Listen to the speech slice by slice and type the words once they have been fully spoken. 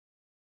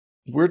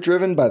We're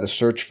driven by the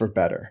search for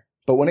better.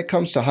 But when it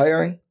comes to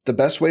hiring, the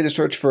best way to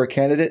search for a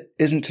candidate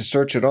isn't to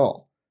search at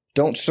all.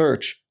 Don't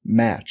search,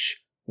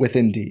 match with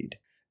Indeed.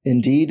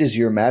 Indeed is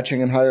your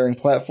matching and hiring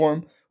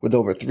platform with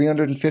over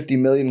 350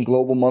 million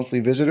global monthly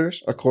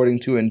visitors,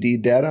 according to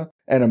Indeed data,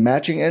 and a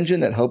matching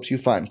engine that helps you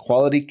find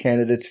quality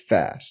candidates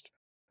fast.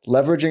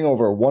 Leveraging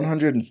over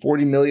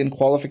 140 million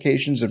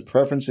qualifications and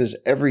preferences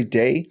every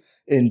day,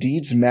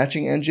 Indeed's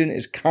matching engine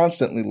is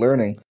constantly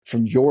learning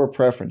from your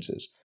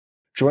preferences.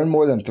 Join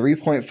more than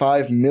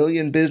 3.5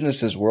 million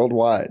businesses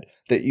worldwide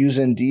that use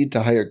Indeed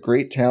to hire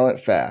great talent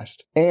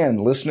fast.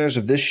 And listeners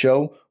of this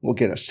show will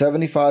get a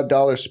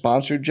 $75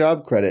 sponsored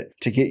job credit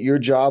to get your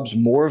jobs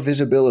more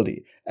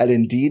visibility at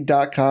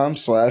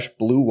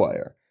Indeed.com/Blue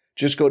Wire.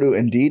 Just go to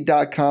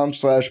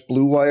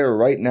Indeed.com/Blue Wire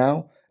right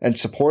now and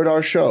support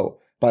our show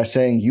by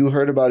saying you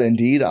heard about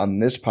Indeed on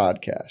this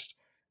podcast.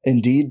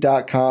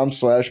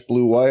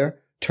 Indeed.com/Blue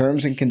Wire.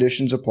 Terms and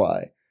conditions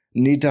apply.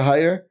 Need to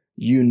hire?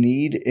 You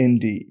need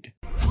Indeed.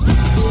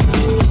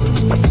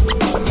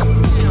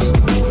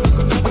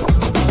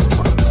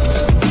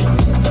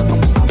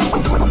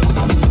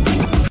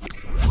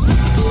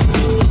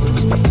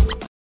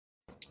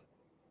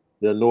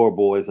 The Notre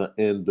boys are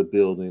in the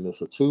building.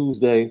 It's a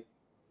Tuesday.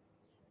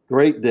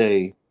 Great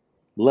day.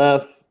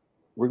 Left,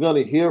 we're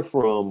going to hear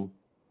from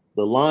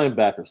the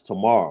linebackers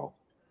tomorrow.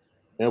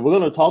 And we're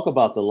going to talk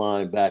about the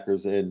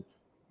linebackers and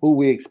who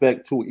we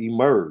expect to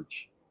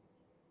emerge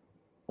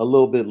a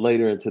little bit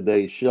later in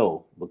today's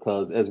show.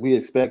 Because as we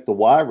expect the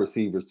wide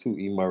receivers to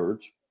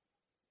emerge,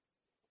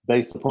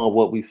 based upon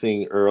what we've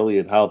seen early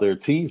and how they're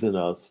teasing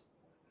us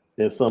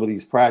in some of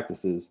these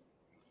practices,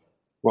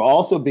 we're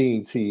also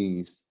being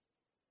teased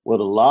with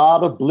a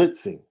lot of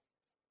blitzing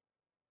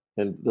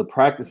and the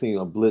practicing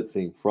of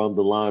blitzing from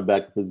the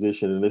linebacker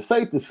position. And it's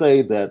safe to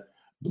say that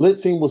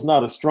blitzing was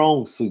not a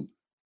strong suit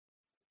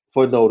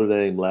for Notre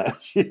Dame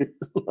last year.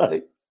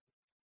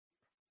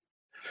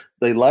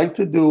 They like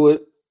to do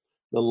it.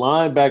 The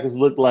linebackers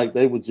looked like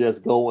they would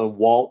just go and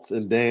waltz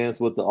and dance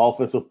with the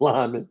offensive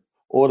lineman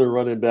or the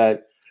running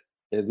back.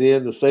 And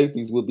then the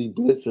safeties would be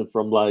blitzing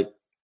from like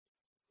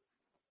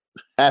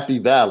Happy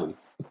Valley.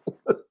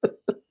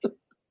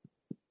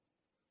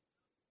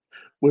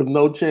 With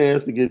no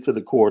chance to get to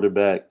the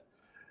quarterback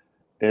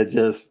and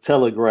just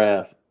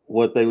telegraph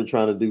what they were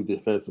trying to do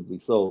defensively.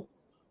 So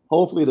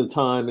hopefully the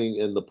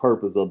timing and the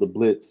purpose of the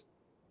blitz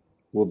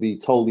will be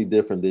totally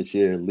different this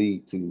year and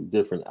lead to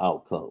different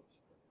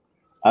outcomes.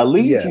 I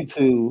lead you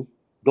to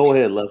 – go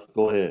ahead, Left.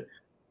 Go ahead.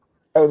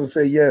 I was going to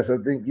say, yes, I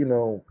think, it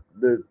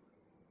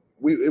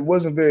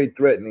wasn't very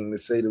threatening, to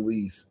say the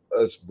least,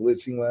 us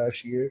blitzing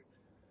last year.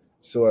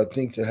 So I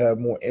think to have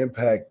more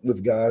impact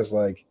with guys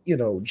like,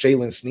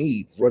 Jalen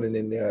Sneed running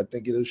in there, I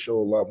think it'll show a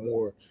lot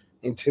more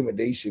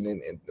intimidation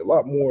and a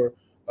lot more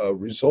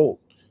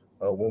result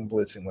when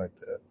blitzing like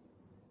that.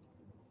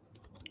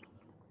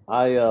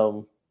 I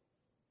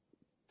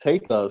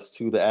take us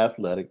to the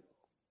Athletic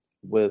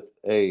with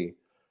a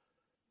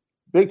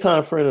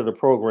big-time friend of the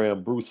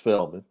program, Bruce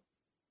Feldman.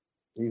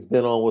 He's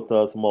been on with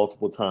us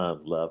multiple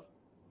times, Left.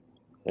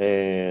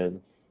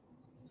 And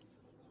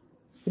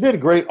he did a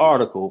great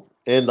article.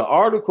 And the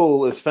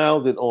article is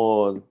founded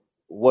on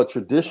what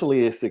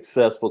traditionally is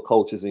successful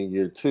coaches in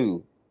year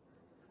two.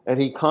 And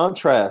he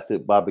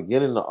contrasted by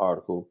beginning the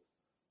article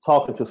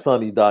talking to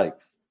Sonny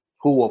Dykes,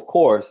 who, of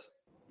course,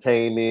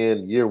 came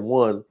in year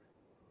one.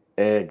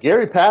 And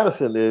Gary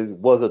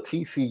Patterson was a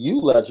TCU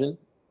legend,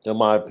 in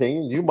my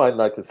opinion. You might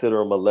not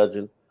consider him a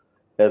legend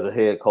as a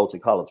head coach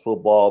in college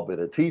football, but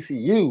at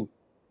TCU,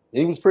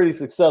 he was pretty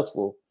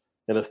successful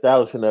in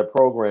establishing that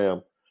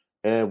program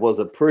and was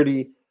a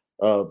pretty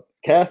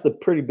cast a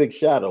pretty big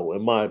shadow,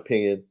 in my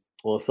opinion,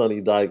 on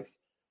Sonny Dykes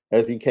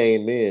as he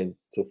came in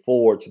to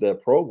forge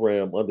that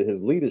program under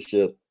his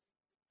leadership.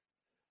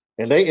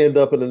 And they end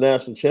up in the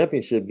national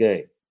championship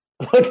game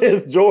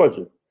against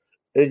Georgia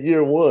in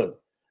year one.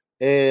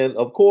 And,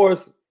 of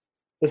course,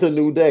 it's a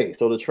new day.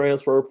 So the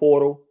transfer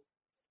portal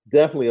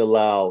definitely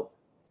allowed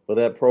for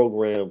that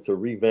program to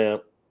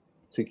revamp,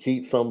 to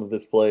keep some of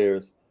its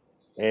players,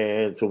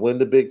 and to win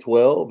the Big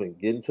 12 and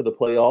get into the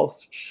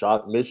playoffs,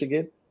 shock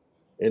Michigan.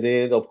 And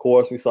then, of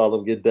course, we saw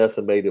them get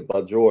decimated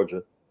by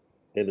Georgia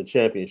in the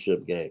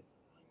championship game.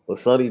 But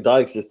Sonny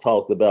Dykes just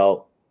talked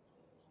about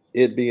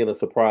it being a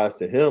surprise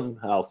to him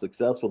how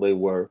successful they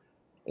were.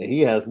 And he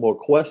has more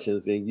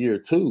questions in year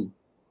two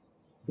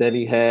than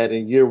he had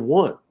in year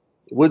one,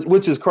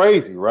 which is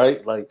crazy,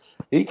 right? Like,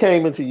 he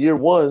came into year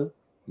one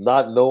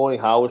not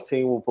knowing how his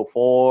team will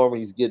perform.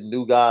 He's getting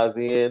new guys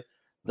in,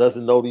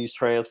 doesn't know these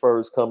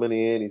transfers coming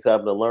in. He's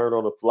having to learn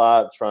on the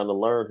fly, trying to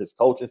learn his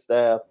coaching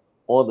staff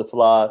on the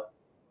fly.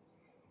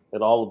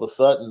 And all of a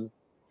sudden,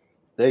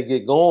 they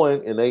get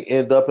going and they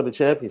end up in the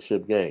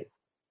championship game.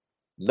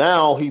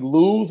 Now he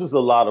loses a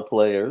lot of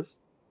players.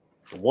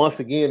 Once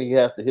again, he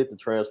has to hit the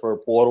transfer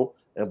portal.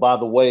 And by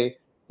the way,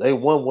 they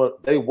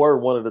were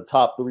one of the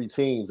top three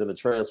teams in the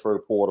transfer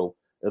portal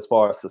as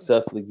far as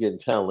successfully getting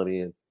talent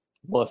in.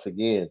 Once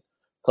again,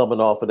 coming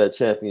off of that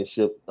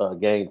championship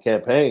game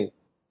campaign.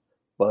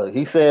 But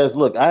he says,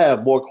 look, I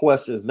have more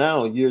questions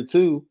now in year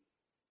 2.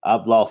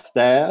 I've lost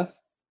staff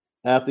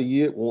after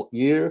year,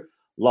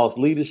 lost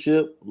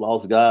leadership,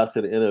 lost guys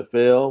to the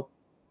NFL.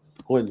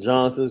 Quentin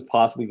Johnson's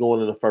possibly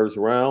going in the first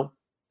round.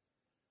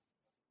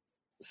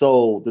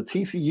 So the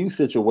TCU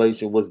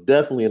situation was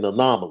definitely an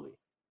anomaly.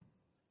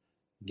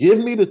 Give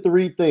me the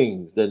 3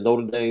 things that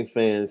Notre Dame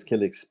fans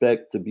can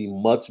expect to be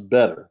much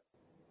better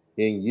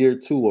in year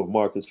 2 of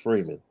Marcus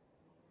Freeman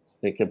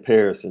in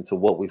comparison to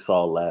what we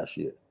saw last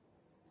year.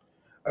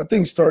 I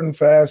think starting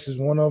fast is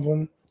one of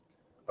them.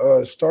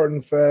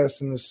 Starting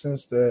fast in the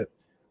sense that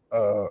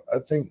I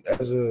think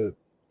as a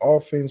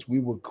offense, we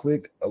will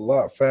click a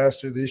lot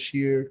faster this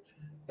year,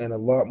 and a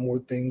lot more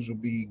things will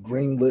be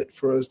greenlit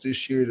for us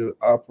this year to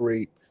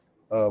operate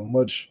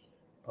much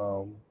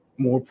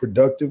more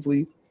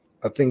productively.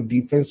 I think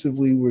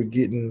defensively, we're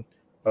getting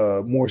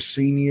more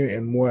senior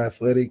and more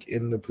athletic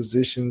in the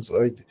positions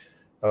like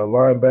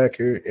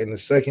linebacker and the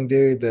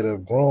secondary that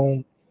have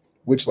grown,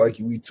 which, like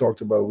we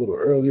talked about a little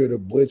earlier, the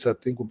blitz, I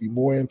think, will be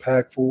more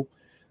impactful.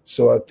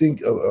 So I think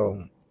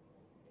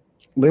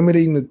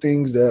limiting the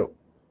things that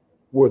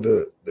were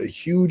the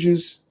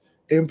hugest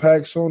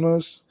impacts on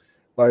us,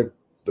 like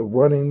the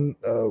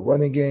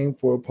running game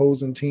for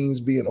opposing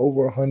teams being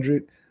over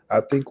 100,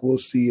 I think we'll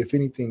see, if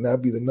anything,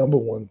 that be the number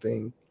one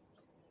thing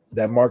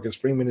that Marcus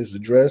Freeman is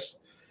addressed.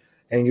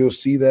 And you'll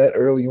see that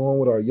early on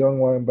with our young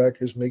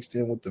linebackers mixed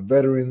in with the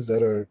veterans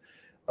that are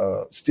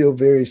still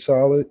very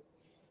solid.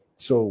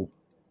 So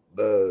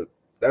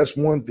that's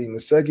one thing. The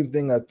second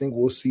thing, I think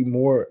we'll see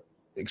more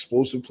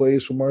explosive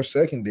plays from our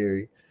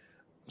secondary.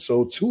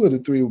 So 2 of the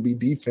 3 will be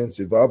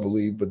defensive, I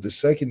believe, but the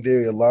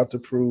secondary, a lot to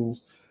prove,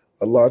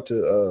 a lot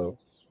to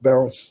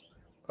bounce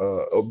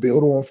or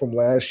build on from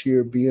last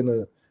year, being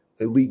an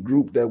elite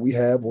group that we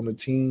have on the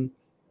team.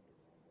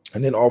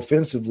 And then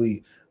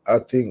offensively, I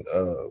think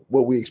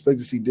what we expect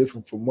to see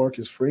different from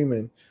Marcus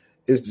Freeman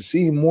is to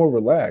see him more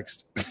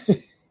relaxed.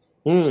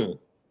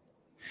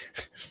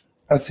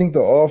 I think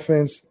the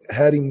offense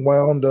had him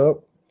wound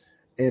up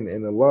and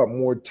a lot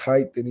more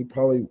tight than he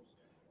probably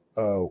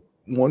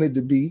wanted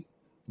to be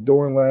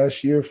during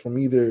last year, from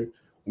either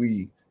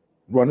we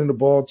running the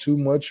ball too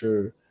much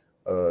or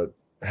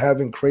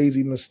having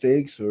crazy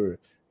mistakes or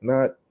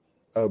not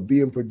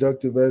being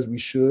productive as we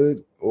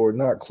should, or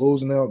not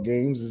closing out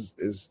games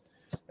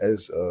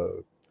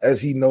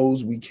as he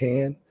knows we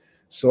can.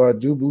 So I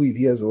do believe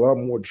he has a lot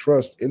more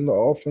trust in the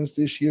offense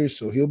this year,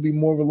 so he'll be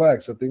more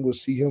relaxed. I think we'll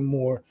see him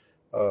more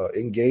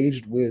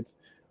engaged with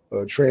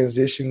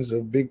transitions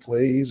of big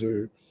plays,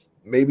 or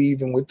maybe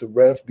even with the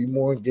ref, be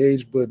more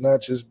engaged, but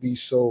not just be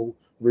so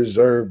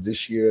reserved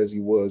this year as he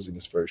was in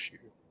his first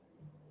year.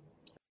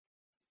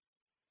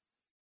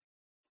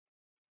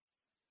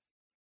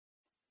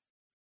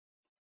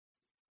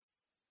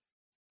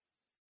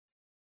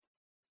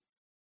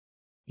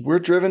 We're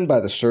driven by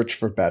the search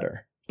for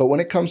better. But when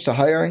it comes to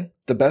hiring,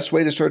 the best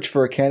way to search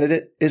for a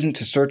candidate isn't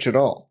to search at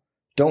all.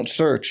 Don't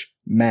search,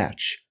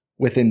 match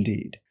with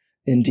Indeed.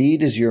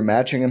 Indeed is your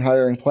matching and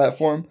hiring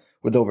platform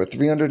with over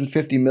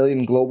 350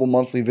 million global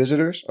monthly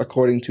visitors,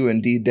 according to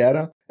Indeed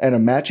data, and a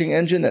matching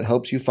engine that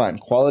helps you find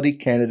quality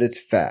candidates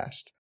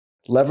fast.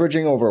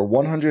 Leveraging over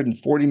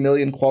 140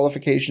 million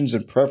qualifications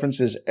and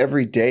preferences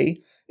every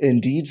day,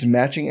 Indeed's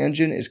matching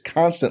engine is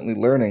constantly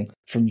learning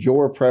from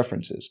your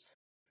preferences.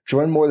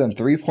 Join more than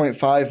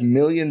 3.5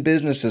 million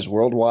businesses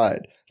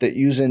worldwide that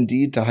use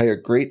Indeed to hire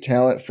great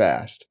talent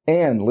fast.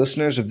 And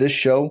listeners of this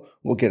show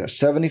will get a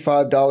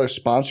 $75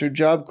 sponsored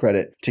job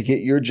credit to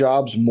get your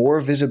jobs more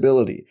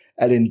visibility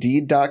at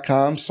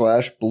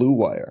Indeed.com/Blue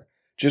Wire.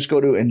 Just go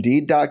to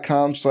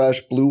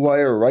Indeed.com/Blue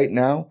Wire right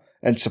now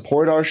and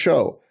support our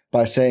show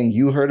by saying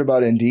you heard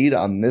about Indeed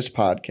on this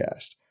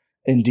podcast.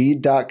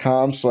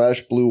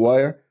 Indeed.com/Blue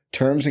Wire.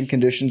 Terms and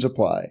conditions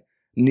apply.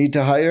 Need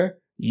to hire?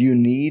 You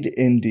need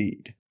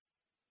Indeed.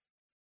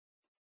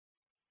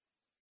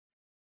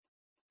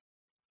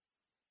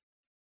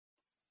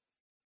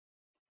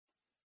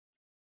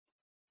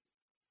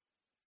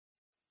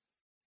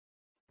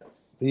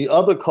 The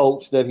other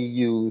coach that he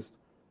used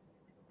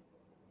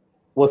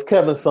was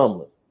Kevin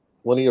Sumlin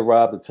when he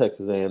arrived at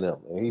Texas A&M,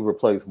 and he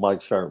replaced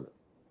Mike Sherman.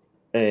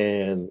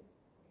 And,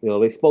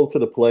 they spoke to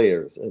the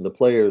players, and the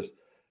players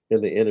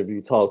in the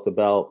interview talked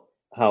about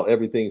how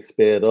everything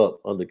sped up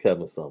under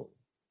Kevin Sumlin.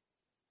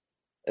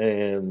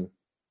 And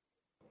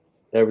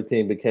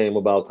everything became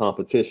about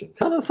competition.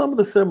 Kind of some of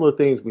the similar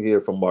things we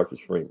hear from Marcus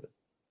Freeman.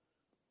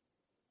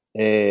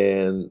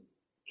 And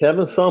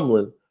Kevin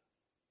Sumlin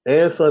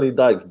and Sonny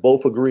Dykes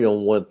both agree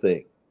on one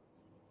thing.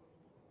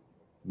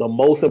 The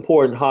most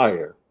important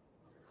hire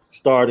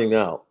starting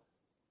out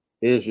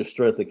is your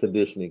strength and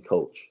conditioning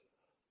coach,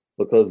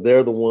 because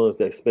they're the ones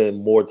that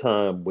spend more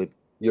time with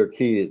your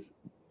kids.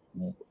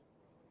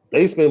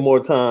 They spend more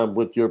time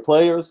with your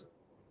players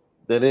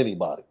than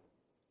anybody,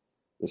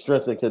 the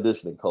strength and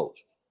conditioning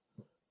coach.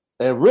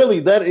 And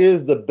really, that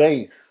is the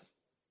base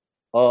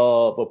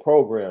of a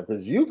program,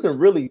 because you can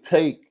really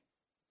take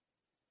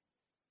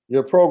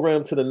your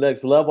program to the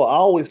next level. I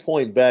always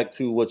point back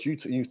to what you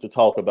used to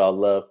talk about,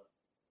 Lev,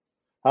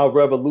 how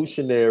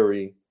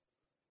revolutionary,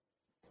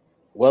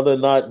 whether or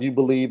not you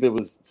believe it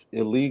was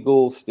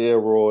illegal,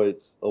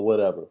 steroids, or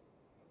whatever,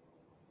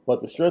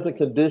 but the strength and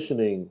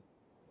conditioning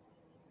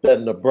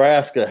that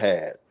Nebraska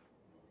had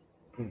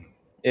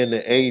in the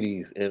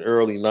 80s and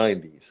early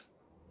 90s,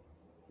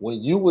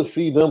 when you would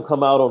see them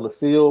come out on the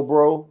field,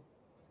 bro,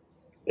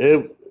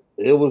 it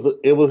was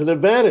an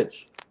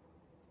advantage.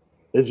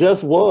 It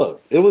just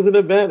was. It was an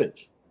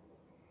advantage.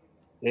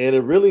 And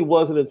it really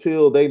wasn't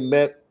until they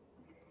met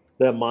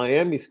that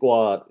Miami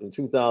squad in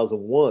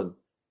 2001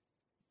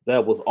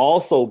 that was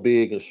also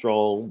big and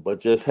strong, but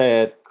just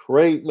had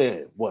great,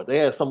 man. What, they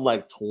had something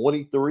like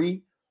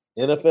 23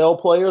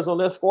 NFL players on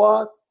that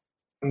squad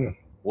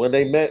when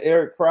they met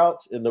Eric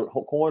Crouch in the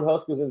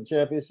Cornhuskers in the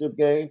championship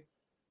game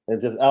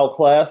and just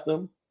outclassed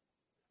them.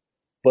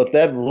 But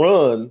that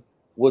run,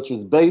 which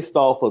was based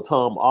off of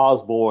Tom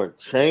Osborne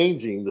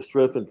changing the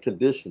strength and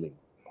conditioning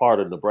part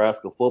of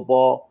Nebraska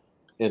football,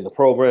 and the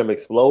program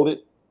exploded,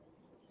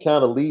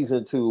 kind of leads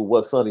into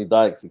what Sonny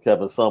Dykes and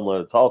Kevin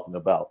Sumlin are talking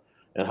about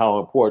and how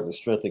important the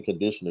strength and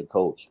conditioning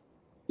coach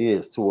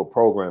is to a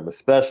program,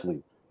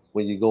 especially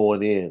when you're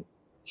going in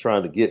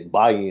trying to get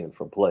buy-in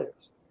from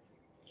players.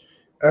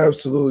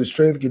 Absolutely.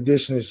 Strength and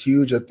conditioning is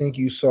huge. I think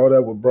you saw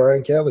that with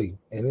Brian Kelly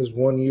and his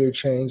 1 year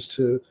change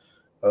to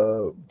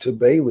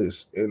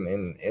Bayless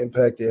and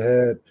impact it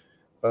had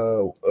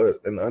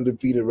an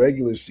undefeated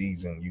regular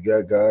season. You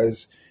got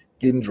guys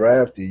getting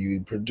drafted.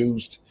 You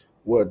produced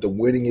the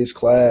winningest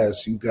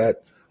class. You got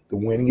the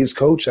winningest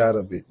coach out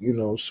of it,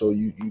 so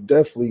you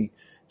definitely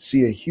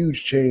see a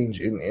huge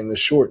change in a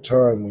short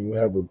time when you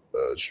have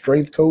a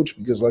strength coach,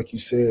 because like you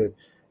said,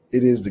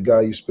 it is the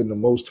guy you spend the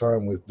most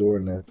time with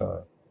during that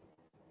time.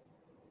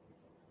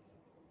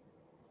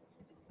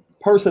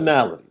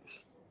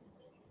 Personalities.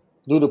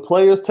 Do the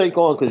players take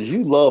on, because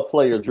you love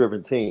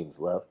player-driven teams,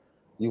 Left.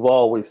 You've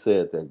always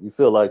said that. You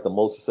feel like the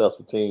most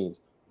successful teams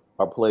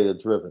are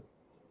player-driven.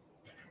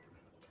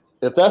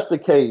 If that's the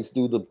case,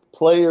 do the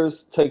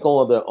players take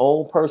on their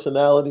own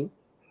personality,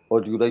 or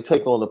do they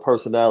take on the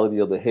personality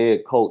of the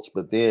head coach,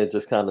 but then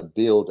just kind of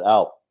build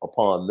out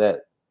upon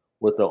that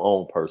with their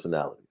own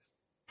personalities?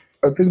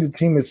 I think the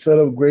team is set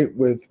up great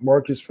with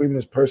Marcus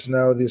Freeman's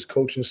personality, his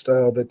coaching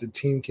style, that the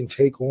team can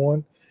take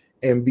on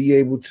and be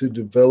able to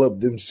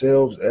develop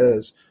themselves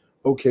as,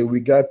 okay,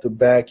 we got the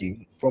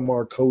backing from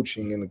our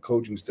coaching and the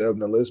coaching staff.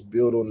 Now let's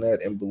build on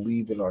that and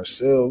believe in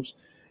ourselves.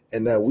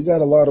 And that we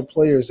got a lot of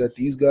players that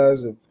these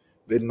guys have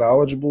been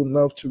knowledgeable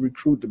enough to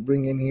recruit to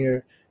bring in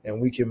here, and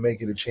we can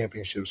make it a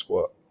championship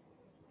squad.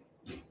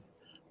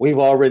 We've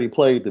already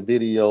played the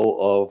video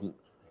of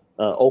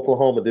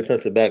Oklahoma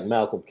defensive back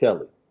Malcolm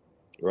Kelly,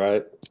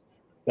 right?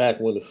 Back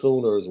when the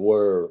Sooners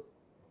were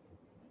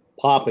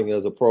popping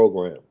as a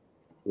program,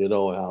 and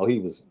how he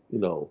was,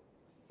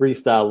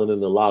 freestyling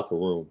in the locker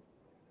room.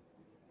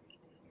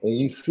 And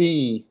you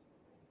see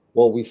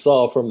what we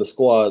saw from the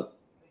squad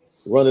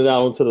running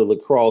out onto the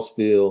lacrosse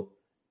field,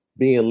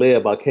 being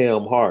led by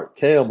Cam Hart.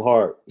 Cam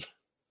Hart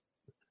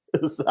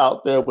is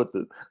out there with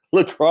the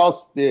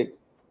lacrosse stick,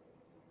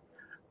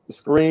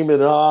 screaming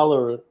and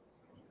hollering.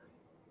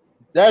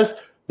 That's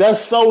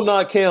so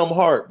not Cam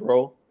Hart,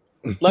 bro.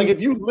 Like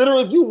if you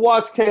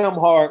watch Cam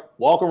Hart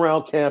walk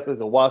around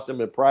campus and watch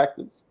him in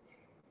practice,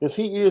 because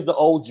he is the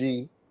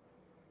OG.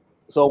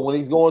 So when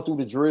he's going through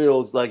the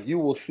drills, like you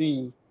will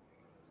see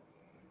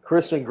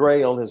Christian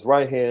Gray on his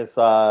right-hand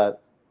side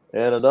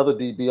and another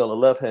DB on the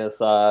left-hand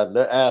side. And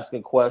they're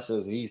asking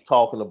questions. He's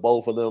talking to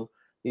both of them.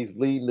 He's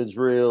leading the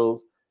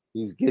drills.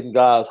 He's getting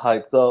guys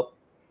hyped up.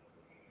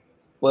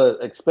 But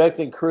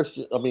expecting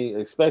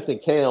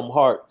Cam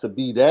Hart to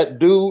be that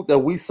dude that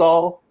we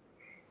saw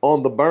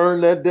on the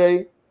burn that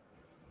day,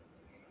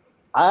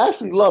 I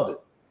actually love it.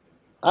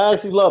 I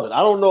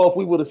don't know if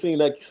we would have seen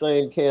that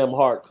same Cam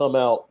Hart come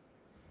out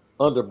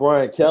under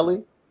Brian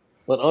Kelly,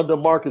 but under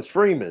Marcus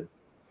Freeman,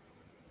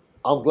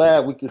 I'm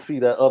glad we could see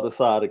that other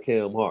side of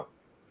Cam Hart.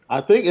 I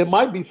think it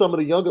might be some of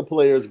the younger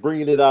players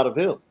bringing it out of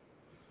him.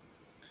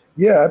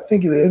 Yeah, I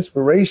think the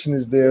inspiration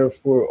is there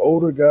for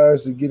older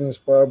guys to get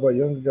inspired by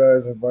younger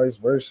guys and vice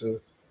versa,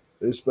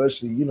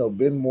 especially,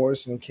 Ben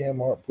Morrison and Cam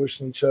Hart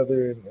pushing each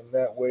other in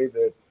that way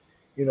that,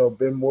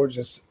 Ben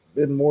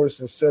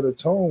Morrison set a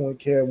tone when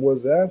Cam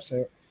was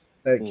absent,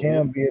 that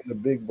Cam being the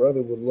big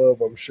brother would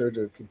love, I'm sure,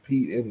 to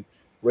compete and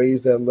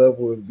raise that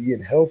level and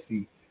being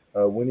healthy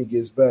when he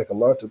gets back. A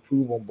lot to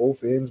prove on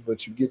both ends,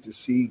 but you get to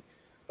see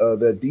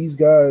that these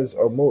guys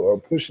are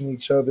pushing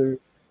each other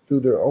through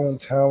their own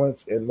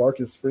talents, and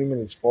Marcus Freeman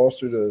has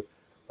fostered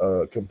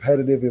a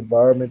competitive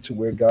environment to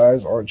where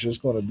guys aren't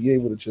just going to be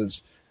able to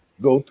just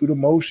go through the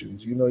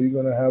motions. You're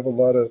going to have a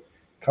lot of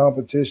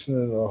competition,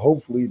 and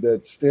hopefully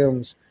that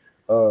stems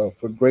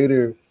for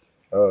greater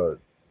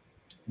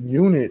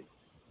unit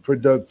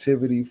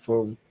productivity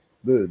from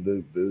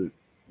the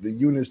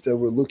units that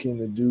we're looking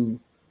to do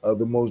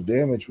the most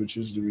damage, which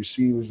is the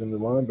receivers and the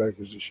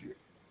linebackers this year.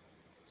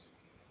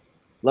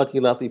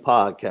 Lucky Lefty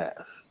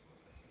podcast.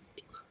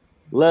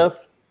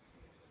 Left,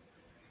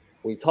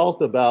 we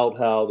talked about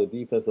how the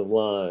defensive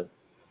line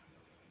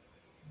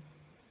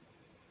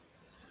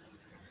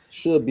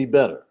should be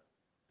better.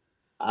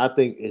 I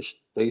think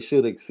they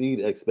should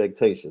exceed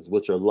expectations,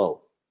 which are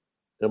low,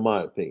 in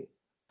my opinion.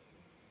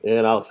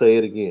 And I'll say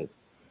it again.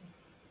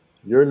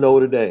 You're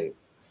Notre Dame.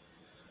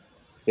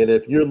 And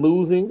if you're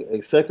losing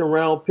a second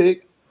round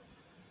pick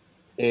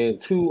and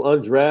two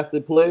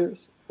undrafted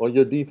players on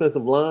your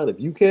defensive line, if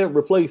you can't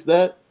replace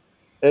that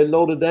at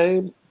Notre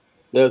Dame,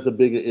 there's a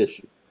bigger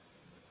issue.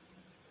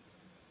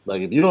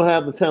 Like if you don't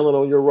have the talent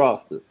on your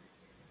roster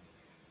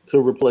to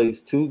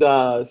replace two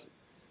guys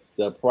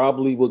that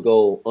probably would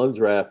go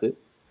undrafted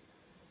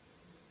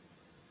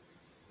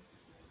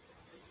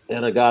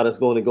and a guy that's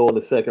going to go in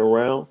the second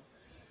round,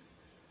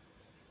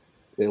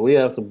 then we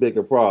have some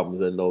bigger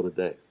problems at Notre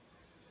Dame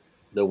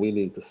that we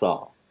need to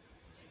solve.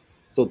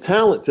 So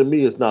talent to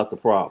me is not the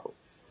problem.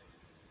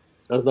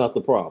 That's not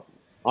the problem.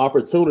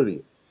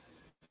 Opportunity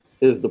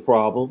is the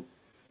problem.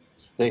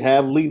 They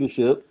have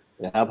leadership.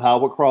 They have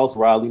Howard Cross,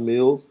 Riley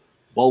Mills.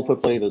 Both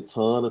have played a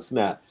ton of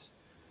snaps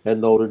at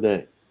Notre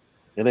Dame,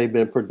 and they've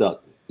been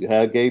productive. You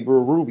had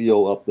Gabriel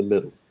Rubio up the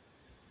middle,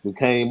 who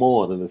came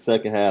on in the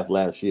second half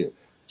last year.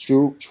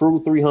 True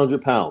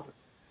 300-pounder,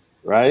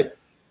 right?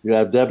 You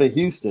have Devin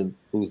Houston,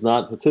 who's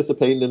not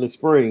participating in the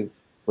spring,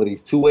 but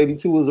he's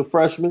 282 as a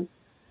freshman.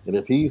 And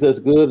if he's as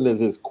good and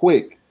as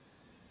quick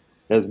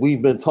as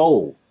we've been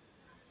told,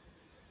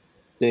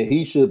 then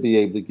he should be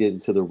able to get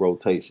into the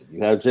rotation.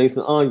 You have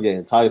Jason Onyé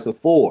and Tyson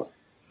Ford,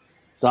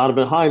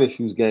 Donovan Heinisch,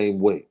 who's gained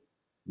weight.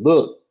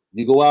 Look,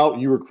 you go out,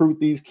 you recruit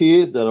these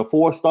kids that are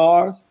 4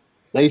 stars,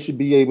 they should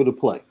be able to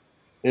play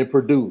and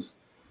produce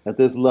at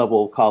this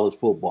level of college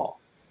football.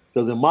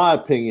 Because in my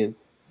opinion,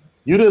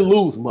 you didn't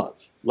lose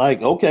much.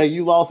 Like, okay,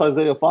 you lost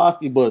Isaiah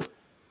Foskey, but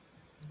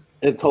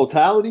in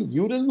totality,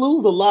 you didn't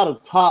lose a lot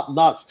of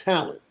top-notch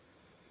talent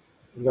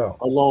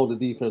along the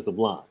defensive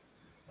line.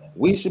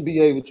 We should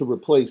be able to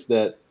replace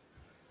that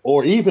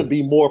or even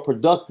be more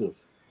productive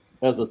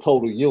as a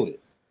total unit,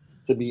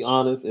 to be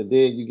honest. And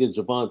then you get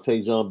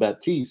Javonte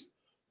Jean-Baptiste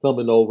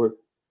coming over.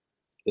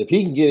 If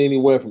he can get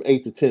anywhere from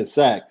 8 to 10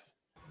 sacks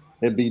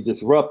and be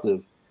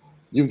disruptive,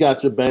 you've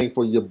got your bang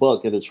for your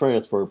buck in the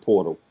transfer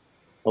portal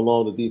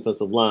along the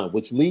defensive line,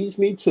 which leads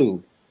me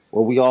to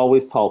what we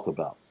always talk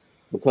about,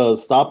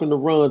 because stopping the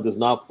run does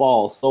not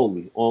fall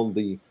solely on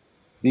the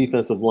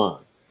defensive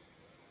line.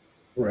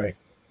 Right.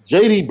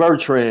 J.D.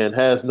 Bertrand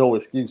has no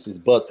excuses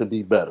but to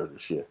be better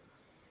this year.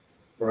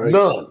 Right.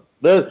 None.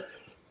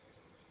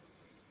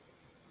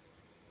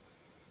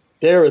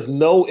 There is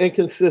no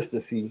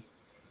inconsistency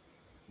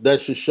that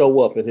should show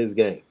up in his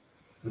game.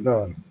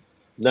 None.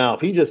 Now,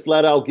 if he just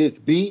flat out gets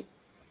beat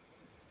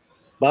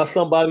by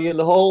somebody in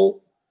the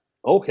hole,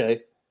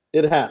 okay,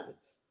 it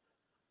happens.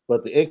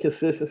 But the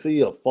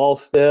inconsistency of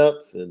false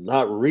steps and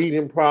not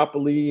reading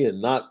properly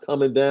and not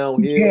coming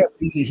downhill.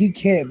 He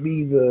can't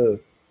be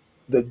the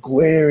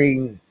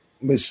glaring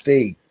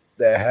mistake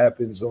that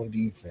happens on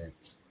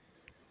defense.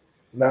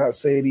 Not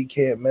saying he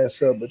can't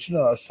mess up, but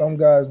some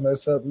guys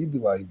mess up. You'd be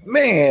like,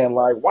 man,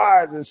 like,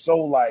 why is it so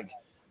like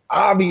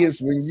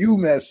obvious when you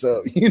mess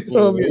up? You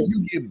know what I mean?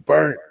 You get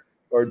burnt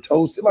or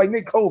toasted. Like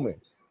Nick Coleman.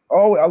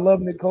 Oh, I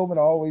love Nick Coleman.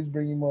 I always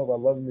bring him up. I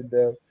love him to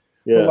death.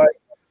 Yeah. But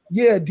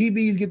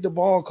DBs get the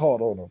ball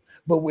caught on them.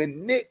 But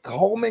when Nick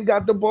Coleman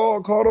got the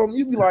ball caught on him,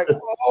 you'd be like,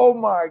 oh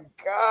my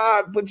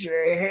God, put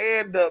your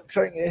hand up,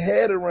 turn your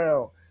head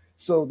around.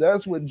 So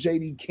that's what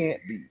JD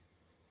can't be.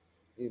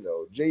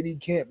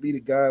 JD can't be the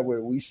guy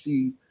where we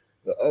see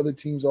the other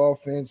team's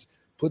offense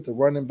put the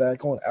running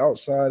back on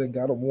outside and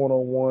got a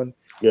one-on-one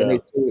and they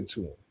throw it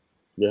to him.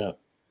 Yeah.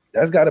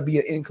 That's got to be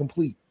an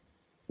incomplete.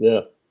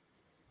 Yeah.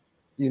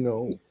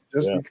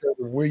 Because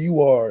of where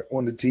you are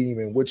on the team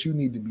and what you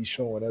need to be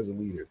showing as a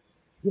leader.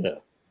 Yeah.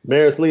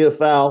 Maris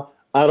Leofow,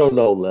 I don't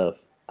know,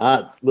 Left.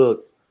 I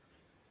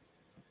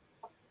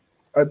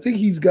think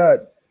he's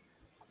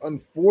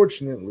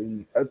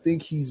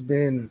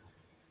been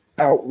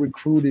out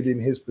recruited in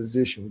his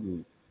position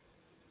group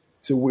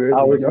to where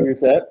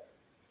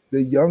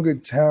the younger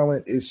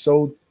talent is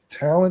so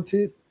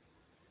talented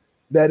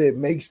that it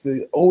makes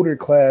the older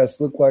class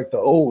look like the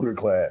older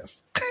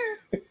class.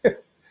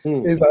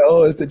 It's like,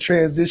 it's the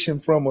transition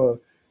from a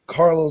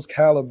Carlos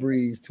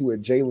Calabrese to a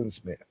Jalen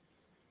Smith.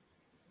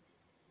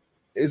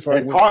 It's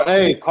like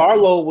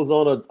Carlo was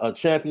on a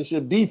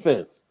championship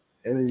defense.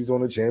 And he's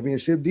on a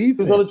championship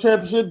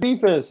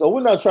defense. So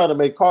we're not trying to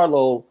make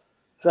Carlo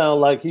sound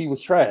like he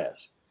was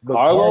trash. But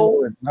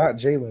Carlo is not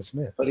Jalen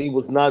Smith. But he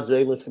was not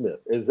Jalen Smith.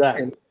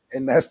 Exactly.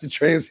 And that's the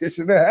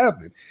transition that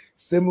happened.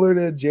 Similar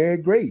to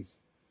Jared Grace.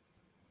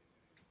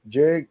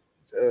 Jared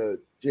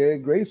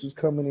Grace was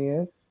coming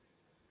in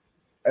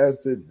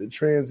as the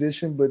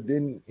transition, but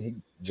then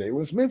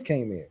Jalen Smith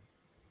came in.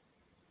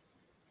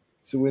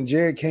 So when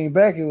Jared came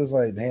back, it was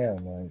like, damn,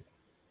 like,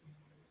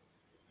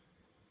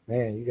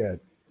 man, you got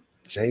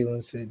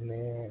Jalen sitting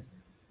there.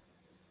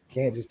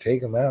 Can't just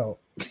take him out.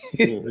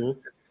 Mm-hmm.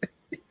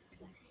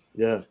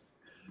 Yeah.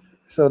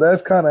 So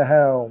that's kind of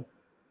how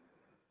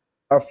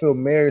I feel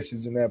Maris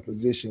is in that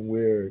position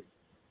where,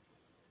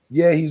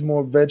 he's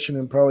more veteran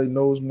and probably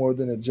knows more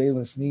than a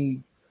Jalen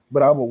Sneed,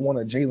 but I would want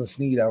a Jalen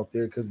Sneed out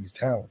there because he's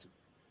talented.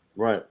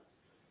 Right.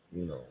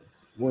 You know,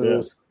 one of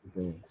those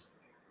things.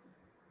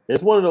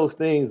 It's one of those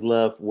things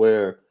left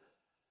where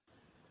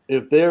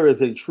if there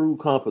is a true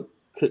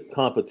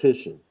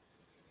competition,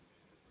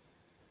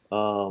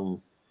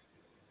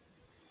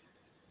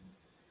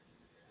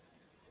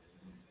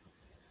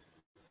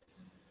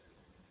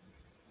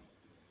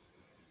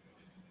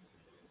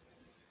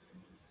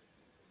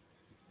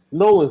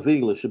 Nolan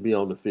Ziegler should be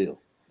on the field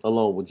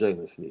along with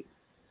Jalen Sneed.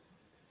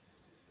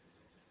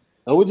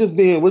 And we're just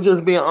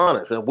being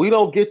honest, and we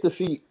don't get to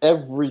see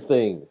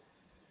everything.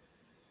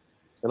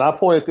 And I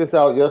pointed this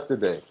out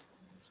yesterday,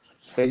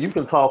 and you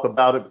can talk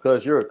about it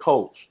because you're a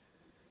coach.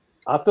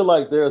 I feel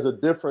like there's a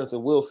difference,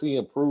 and we'll see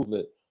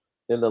improvement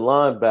in the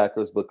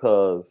linebackers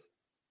because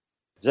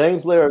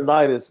James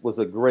Laurinaitis was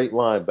a great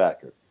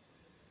linebacker.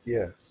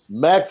 Yes.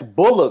 Max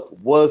Bullock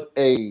was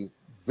a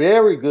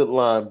very good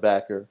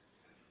linebacker,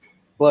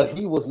 but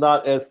he was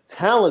not as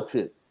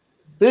talented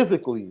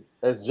physically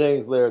as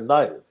James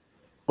Laurinaitis.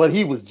 But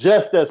he was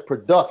just as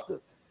productive.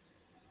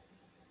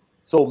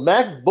 So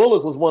Max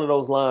Bullock was one of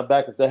those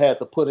linebackers that had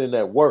to put in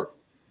that work.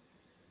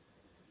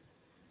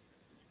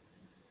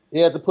 He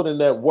had to put in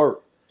that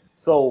work.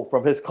 So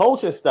from his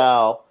coaching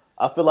style,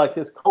 I feel like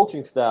his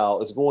coaching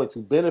style is going to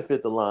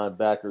benefit the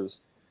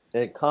linebackers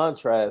in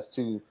contrast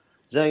to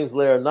James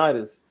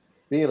Laurinaitis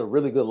being a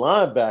really good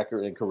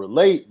linebacker and can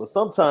relate, but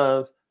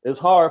sometimes it's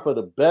hard for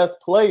the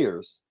best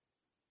players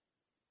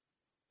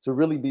to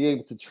really be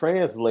able to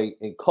translate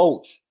and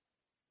coach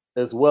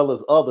as well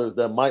as others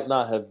that might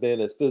not have been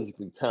as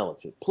physically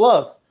talented.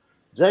 Plus,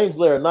 James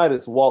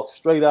Laurinaitis walked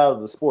straight out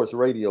of the sports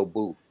radio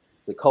booth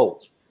to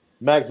coach.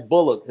 Max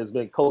Bullock has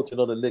been coaching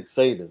under Nick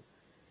Saban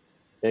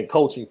and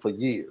coaching for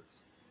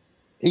years.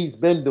 He's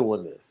been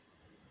doing this.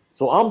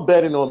 So I'm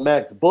betting on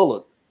Max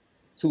Bullock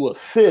to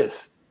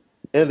assist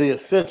in the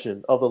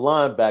ascension of the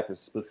linebackers,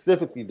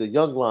 specifically the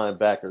young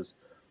linebackers,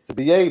 to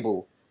be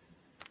able,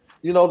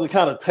 to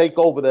kind of take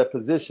over that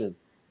position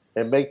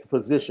and make the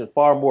position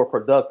far more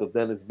productive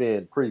than it's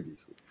been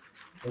previously.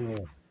 I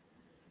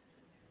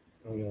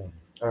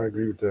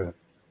agree with that.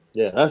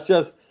 Yeah, that's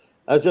just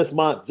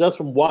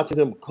from watching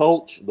him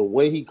coach, the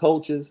way he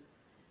coaches,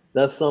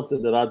 that's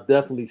something that I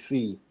definitely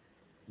see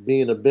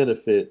being a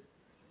benefit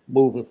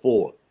moving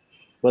forward.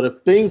 But if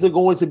things are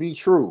going to be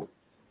true,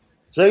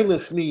 Jalen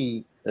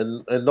Sneed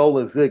and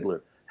Nolan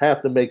Ziegler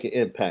have to make an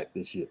impact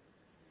this year.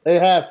 They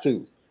have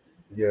to.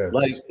 Yes.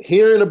 Like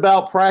hearing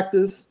about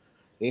practice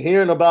and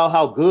hearing about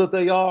how good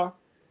they are,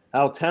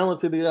 how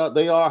talented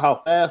they are,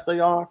 how fast they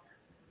are.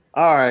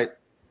 All right.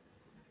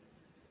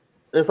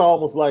 It's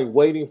almost like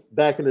waiting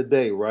back in the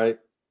day, right?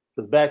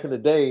 Because back in the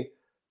day,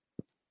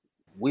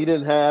 we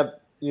didn't have,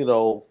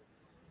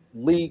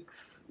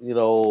 leaks. It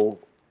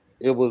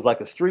was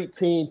like a street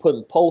team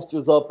putting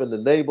posters up in the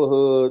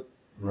neighborhood.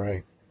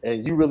 Right.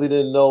 And you really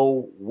didn't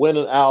know when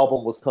an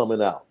album was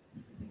coming out.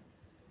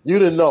 You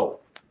didn't know.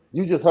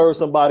 You just heard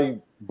somebody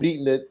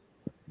beating it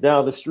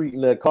down the street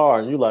in their car,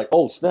 and you're like,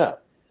 "Oh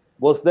snap,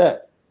 what's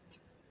that?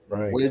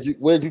 Right?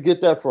 Where'd you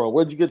get that from?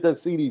 Where'd you get that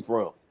CD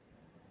from?"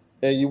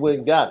 And you went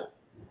and got it.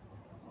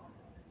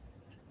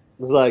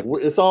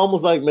 It's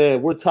almost like,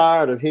 man, we're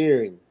tired of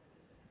hearing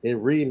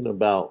and reading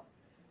about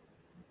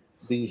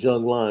these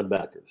young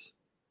linebackers.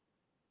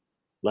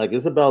 Like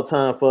it's about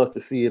time for us to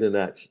see it in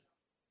action.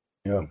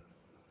 Yeah.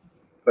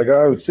 Like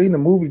I've seen the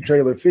movie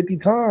trailer 50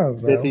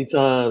 times. 50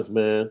 times,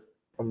 man.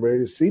 I'm ready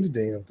to see the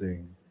damn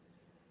thing.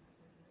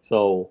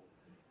 So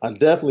I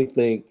definitely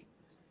think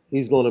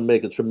he's going to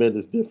make a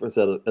tremendous difference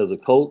as a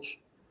coach,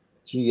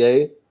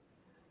 GA.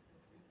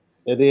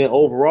 And then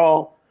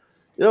overall,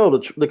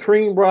 the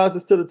cream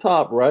rises to the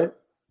top, right?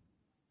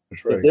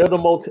 That's right. If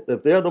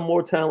they're the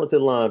more talented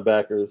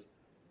linebackers,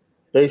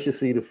 they should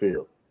see the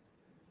field.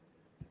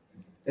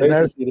 And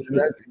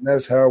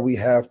that's how we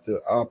have to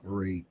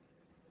operate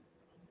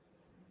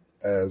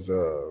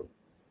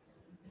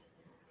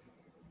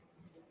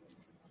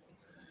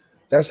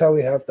that's how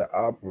we have to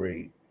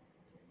operate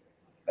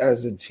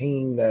as a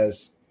team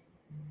that's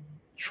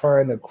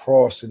trying to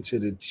cross into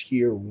the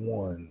tier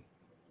 1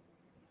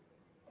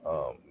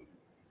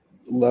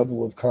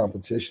 level of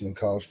competition in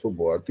college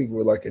football. I think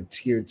we're like a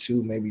tier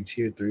 2, maybe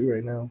tier 3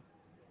 right now.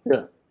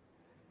 Yeah,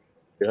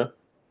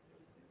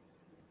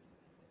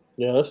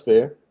 that's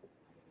fair.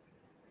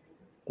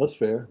 That's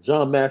fair.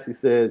 John Massey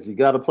says you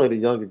got to play the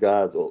younger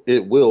guys or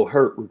it will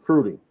hurt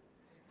recruiting.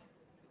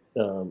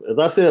 As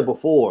I said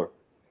before,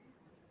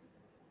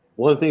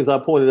 one of the things I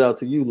pointed out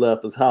to you,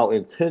 Left, is how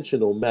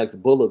intentional Max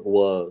Bullock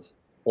was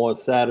on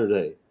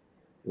Saturday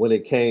when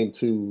it came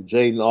to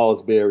Jaden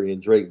Alsbury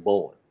and Drake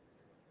Bowen.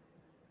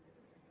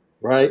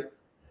 Right?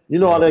 You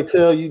know how they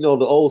tell you, the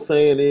old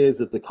saying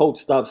is if the coach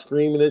stops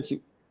screaming at you,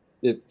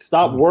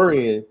 stop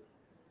worrying,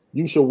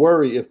 you should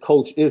worry if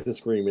coach isn't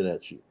screaming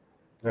at you.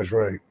 That's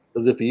right.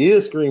 Because if he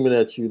is screaming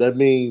at you, that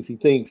means he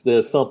thinks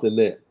there's something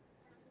there.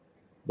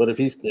 But if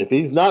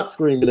he's not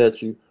screaming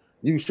at you,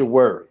 you should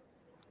worry.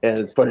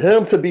 And for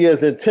him to be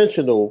as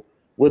intentional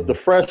with the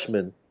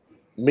freshmen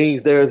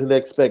means there's an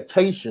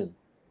expectation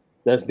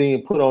that's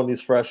being put on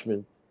these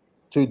freshmen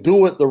to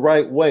do it the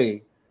right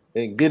way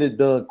and get it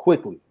done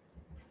quickly.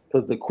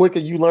 Because the quicker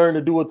you learn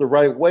to do it the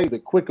right way, the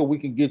quicker we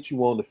can get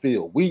you on the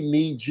field. We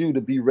need you to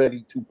be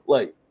ready to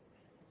play.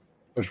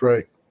 That's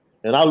right.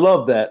 And I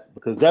love that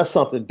because that's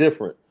something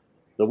different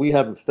that we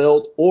haven't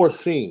felt or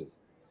seen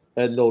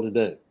at Notre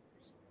Dame.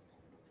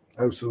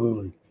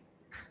 Absolutely.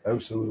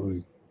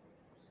 Absolutely.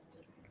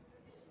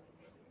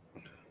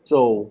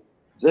 So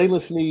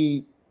Jalen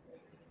Sneed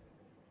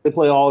can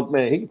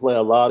play he can play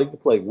a lot. He can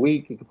play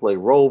weak. He can play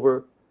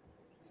rover.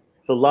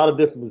 It's a lot of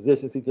different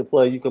positions he can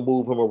play. You can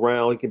move him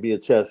around. He can be a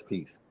chess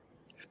piece,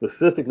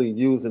 specifically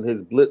using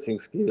his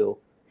blitzing skill,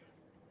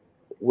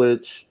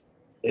 which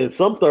in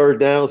some third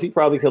downs, he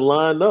probably can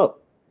line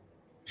up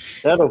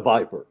at a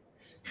Viper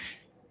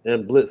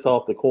and blitz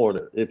off the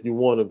corner if you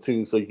want him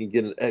to, so you can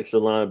get an extra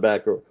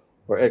linebacker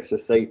or extra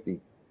safety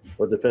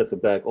or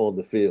defensive back on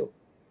the field.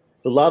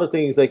 It's a lot of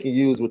things they can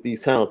use with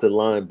these talented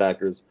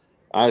linebackers.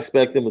 I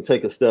expect them to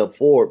take a step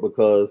forward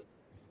because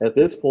at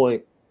this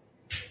point,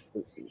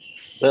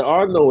 there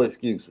are no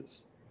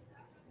excuses.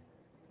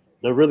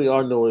 There really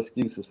are no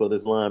excuses for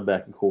this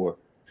linebacking core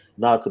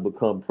not to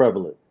become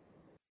prevalent.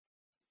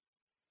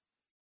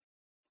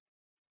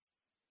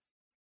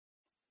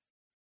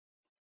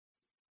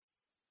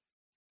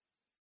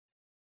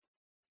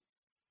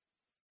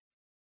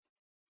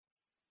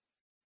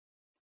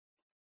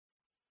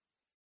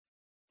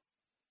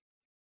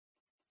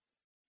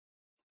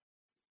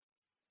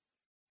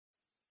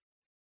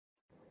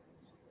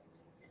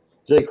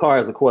 Jay Carr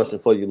has a question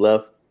for you,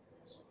 Left.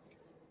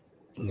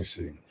 Let me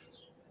see.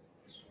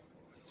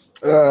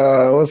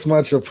 What's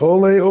my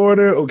Chipotle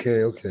order?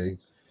 Okay.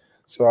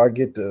 So I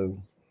get the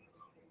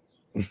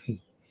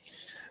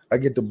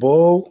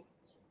bowl.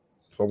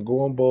 If I'm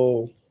going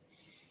bowl,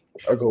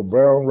 I go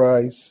brown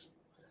rice.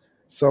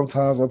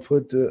 Sometimes I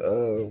put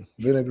the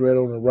vinaigrette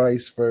on the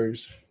rice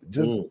first.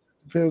 Just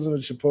depends on the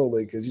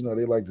Chipotle because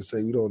they like to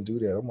say we don't do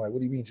that. I'm like, what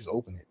do you mean? Just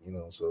open it,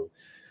 So,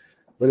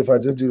 but if I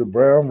just do the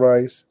brown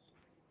rice,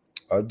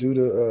 I'll do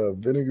the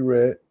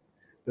vinaigrette.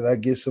 Then I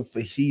get some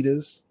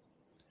fajitas.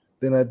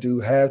 Then I do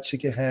half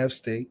chicken, half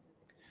steak.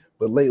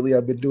 But lately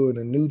I've been doing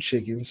the new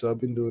chicken. So I've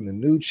been doing the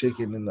new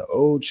chicken and the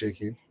old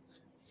chicken.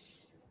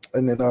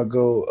 And then I'll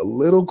go a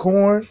little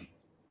corn,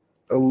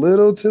 a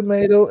little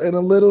tomato, and a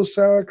little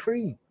sour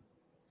cream.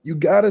 You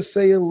got to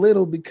say a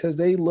little because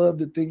they love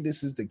to think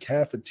this is the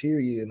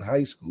cafeteria in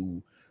high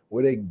school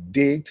where they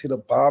dig to the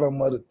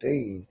bottom of the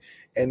thing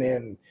and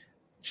then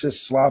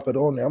just slop it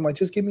on there. I'm like,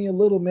 just give me a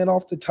little, man,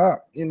 off the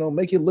top.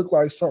 Make it look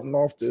like something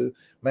off the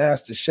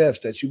Master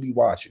Chefs that you be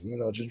watching.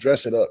 Just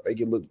dress it up, make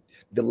it look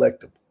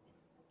delectable.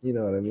 You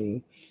know what I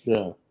mean?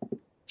 Yeah.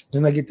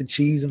 Then I get the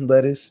cheese and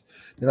lettuce.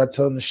 Then I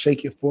tell them to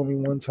shake it for me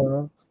one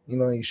time.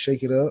 You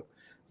shake it up.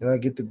 Then I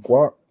get the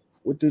guac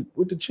with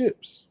the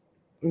chips.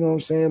 You know what I'm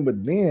saying?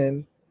 But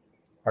then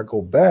I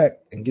go back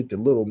and get the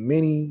little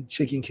mini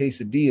chicken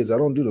quesadillas. I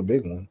don't do the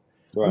big one.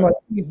 Right. I'm like,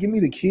 give me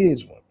the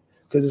kids one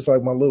because it's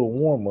like my little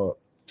warm up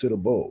to the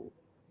bowl.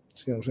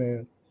 See what I'm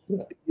saying?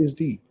 Yeah. It gets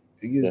deep.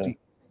 Deep.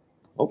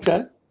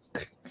 Okay.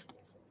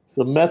 It's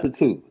a method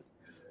too.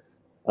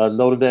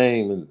 Notre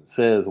Dame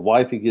says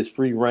wifey gets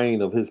free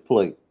reign of his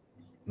plate.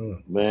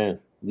 Man,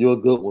 you're a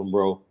good one,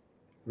 bro.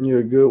 You're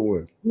a good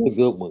one. You're a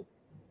good one.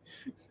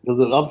 Because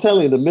I'm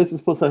telling you, the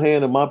missus puts her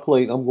hand in my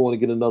plate, I'm going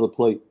to get another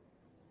plate.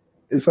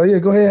 It's like, yeah,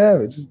 go ahead,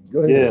 have it. Just go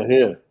ahead.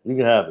 Yeah, you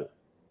can have it.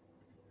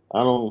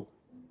 I don't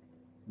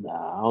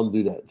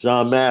do that.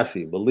 John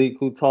Massey, Malik,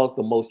 who talked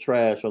the most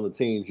trash on the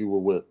teams you were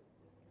with?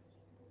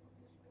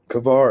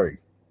 Kavari.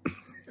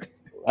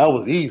 That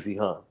was easy,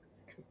 huh?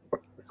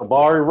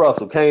 Kabari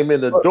Russell came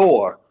in the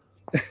door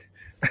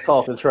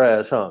talking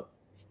trash, huh?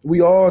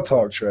 We all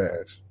talk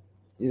trash,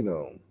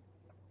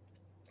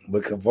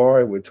 but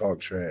Kavari would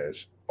talk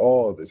trash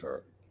all the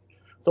time.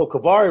 So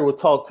Kavari would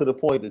talk to the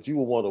point that you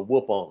would want to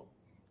whoop on him.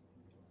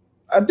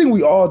 I think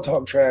we all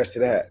talk trash to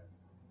that.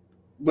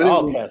 But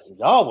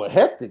y'all were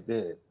hectic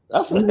then.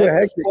 That's a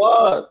hectic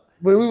squad.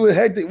 But we were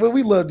hectic. But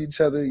we loved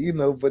each other,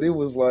 but it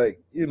was like,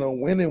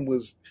 winning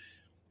was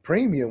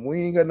premium.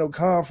 We ain't got no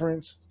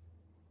conference.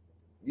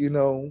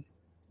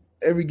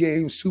 Every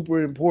game's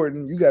super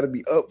important. You got to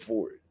be up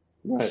for it.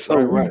 Right, so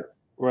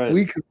right.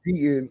 We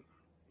compete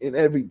in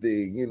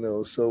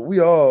everything, So we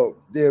all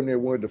damn near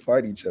wanted to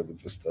fight each other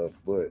for stuff.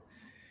 But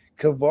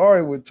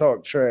Kavari would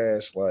talk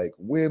trash like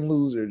win,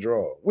 lose, or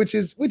draw, which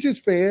is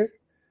fair.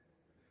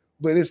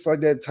 But it's like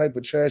that type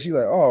of trash. You're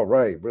like, all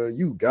right, bro,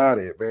 you got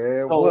it,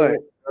 man. So,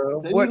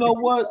 you know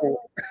what?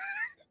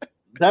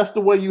 That's the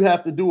way you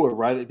have to do it,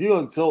 right? Is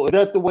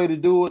that the way to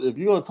do it? If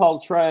you're gonna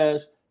talk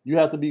trash, you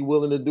have to be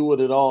willing to do it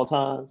at all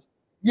times.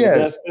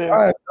 Yes,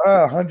 I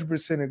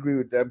 100% agree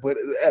with that. But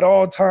at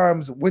all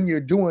times, when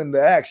you're doing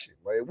the action,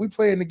 like if we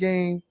play in the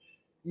game,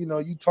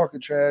 you talking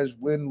trash,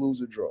 win,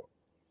 lose, or draw.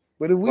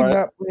 But if we're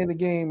not playing the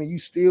game and you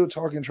still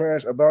talking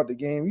trash about the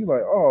game, you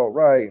like, all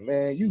right,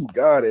 man, you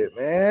got it,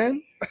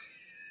 man.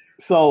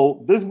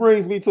 So this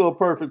brings me to a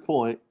perfect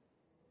point,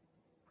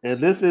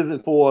 and this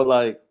isn't for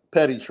like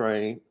petty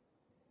train.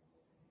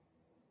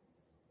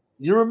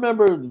 You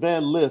remember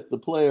Van Lith, the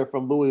player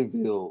from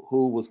Louisville,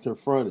 who was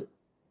confronted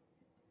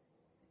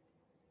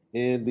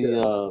in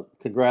the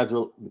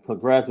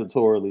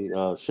congratulatory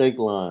shake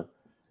line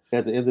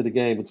at the end of the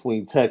game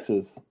between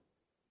Texas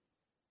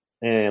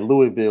and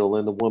Louisville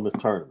in the women's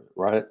tournament,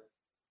 right?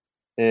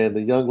 And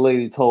the young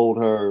lady told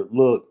her,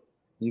 "Look,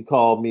 you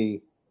called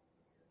me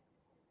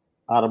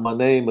out of my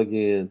name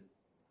again.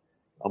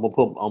 I'm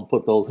gonna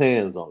put those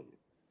hands on you."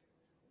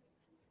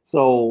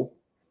 So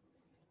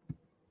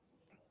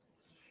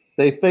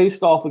they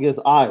faced off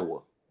against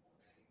Iowa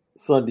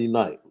Sunday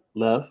night,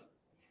 left.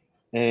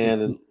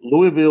 And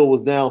Louisville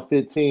was down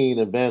 15,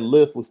 and Van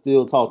Lith was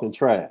still talking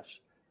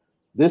trash.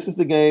 This is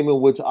the game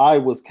in which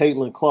Iowa's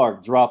Caitlin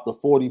Clark dropped a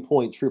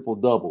 40-point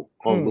triple-double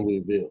on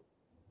Louisville.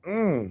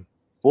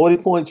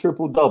 40-point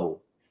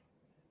triple-double.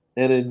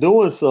 And in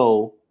doing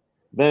so,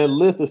 Van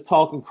Lith is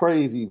talking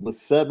crazy with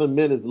 7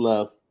 minutes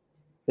left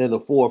in the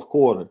fourth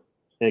quarter.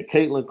 And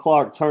Caitlin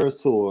Clark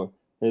turns to her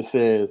and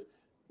says,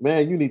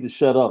 "Man, you need to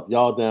shut up.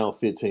 Y'all down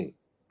 15.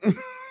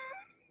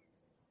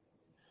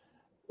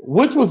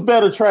 Which was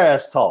better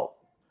trash talk?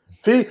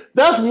 See,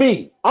 that's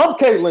me. I'm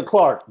Caitlin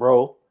Clark,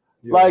 bro.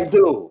 Yeah. Like,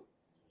 dude,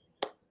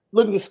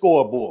 look at the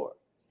scoreboard.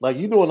 Like,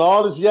 you doing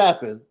all this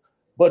yapping,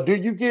 but do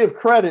you give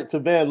credit to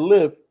Van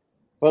Lith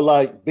for,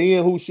 like,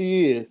 being who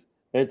she is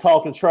and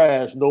talking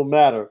trash no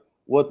matter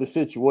what the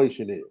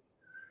situation is?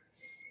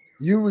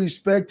 You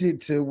respect it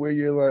to where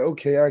you're like,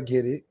 okay, I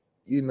get it.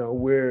 You know,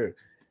 where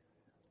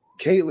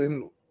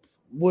Caitlin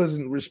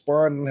wasn't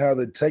responding how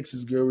the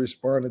Texas girl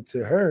responded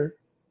to her.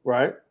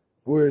 Right.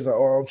 Whereas like,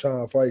 oh, I'm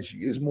trying to fight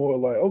you. It's more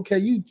like, okay,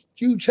 you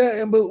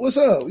chatting, but what's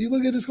up? You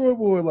look at the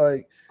scoreboard,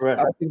 like right.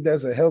 I think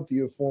that's a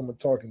healthier form of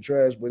talking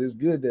trash, but it's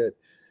good that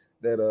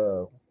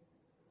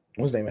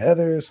what's her name,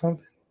 Heather or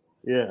something?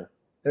 Yeah.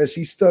 That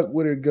she stuck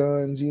with her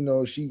guns, you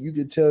know, you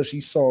could tell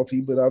she's salty,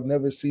 but I've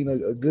never seen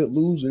a good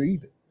loser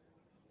either.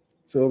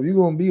 So if you're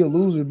gonna be a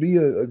loser, be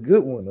a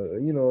good one,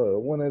 you know,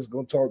 one that's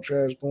gonna talk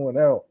trash going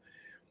out.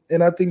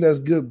 And I think that's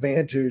good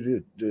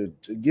banter to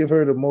give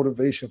her the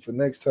motivation for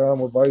next time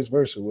or vice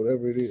versa,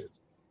 whatever it is.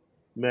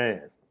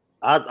 Man,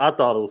 I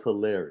thought it was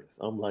hilarious.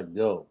 I'm like,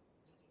 yo,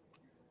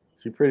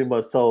 she pretty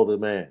much told her,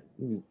 man,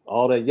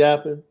 all that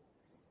yapping,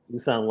 you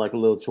sound like a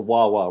little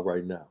chihuahua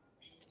right now.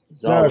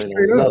 Y'all ain't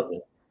on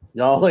nothing.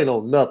 Y'all ain't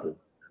on nothing.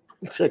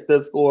 Check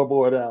that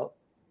scoreboard out.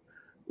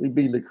 We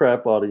beating the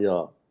crap out of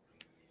y'all.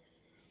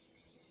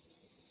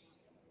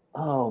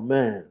 Oh,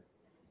 man.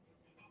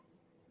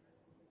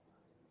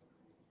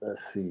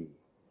 Let's see.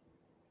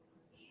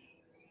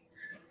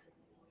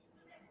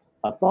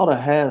 I thought I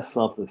had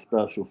something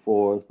special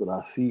for us, but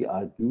I see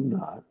I do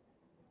not.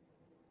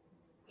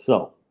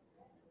 So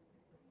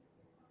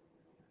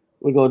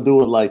we're going to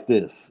do it like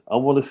this. I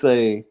want to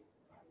say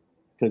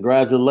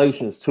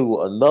congratulations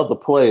to another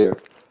player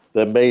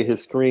that made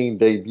his screen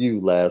debut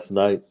last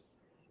night.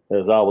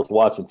 As I was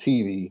watching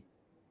TV,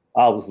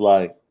 I was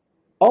like,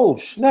 oh,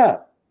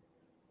 snap.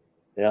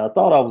 And I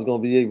thought I was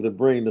going to be able to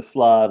bring the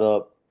slide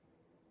up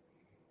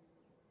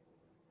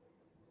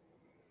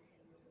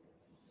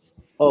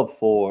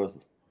for us,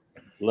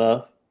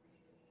 left.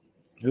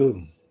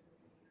 Ooh.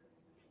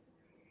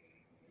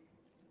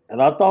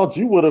 And I thought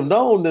you would have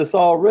known this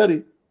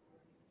already.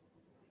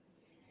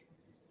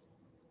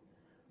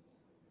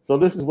 So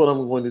this is what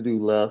I'm going to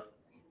do, left.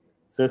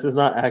 Since it's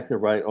not acting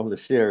right on the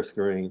share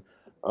screen,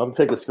 I'm going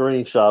to take a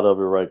screenshot of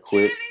it right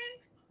quick.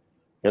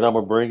 And I'm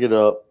going to bring it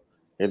up.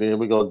 And then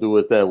we're going to do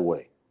it that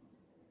way.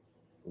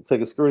 I'll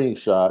take a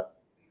screenshot.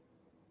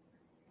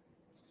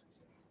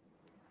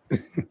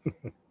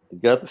 You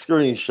got the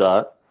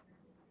screenshot.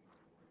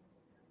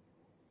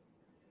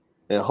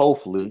 And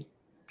hopefully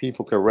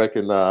people can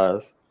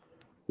recognize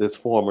this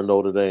former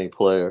Notre Dame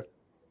player.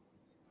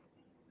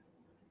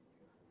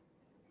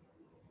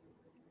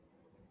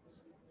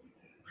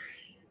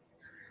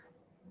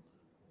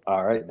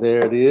 All right,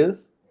 there it is.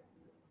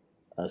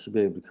 I should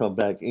be able to come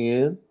back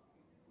in.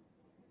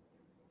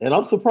 And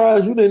I'm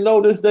surprised you didn't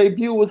know this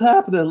debut was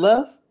happening,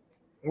 Left.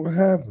 What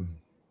happened?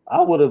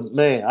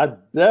 I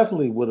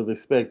definitely would have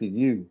expected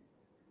you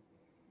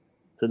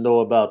to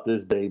know about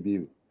this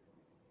debut.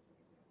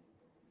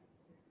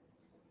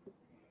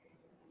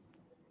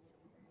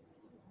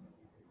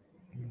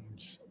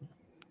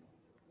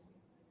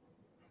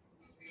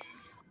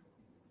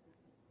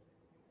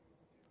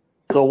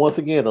 So once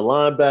again, the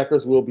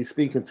linebackers will be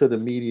speaking to the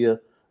media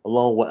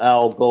along with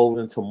Al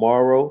Golden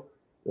tomorrow.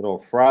 And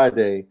on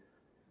Friday,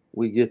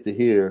 we get to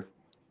hear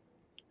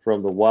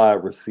from the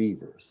wide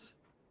receivers.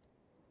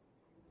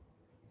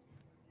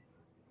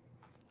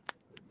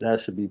 That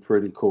should be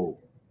pretty cool.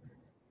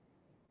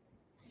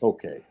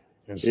 Okay,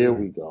 yes, here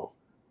we go.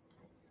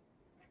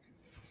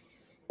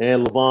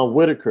 And Levon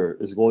Whitaker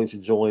is going to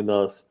join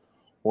us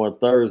on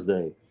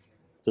Thursday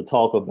to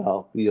talk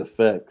about the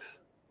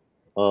effects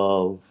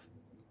of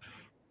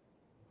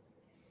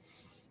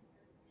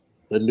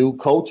the new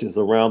coaches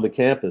around the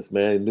campus,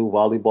 man. New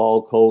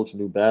volleyball coach,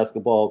 new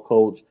basketball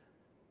coach,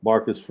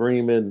 Marcus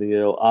Freeman,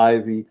 Neil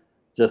Ivy,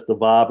 just the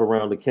vibe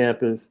around the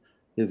campus.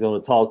 He's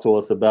going to talk to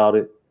us about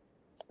it.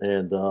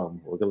 And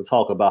we're going to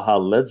talk about how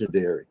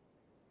legendary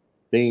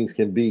things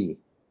can be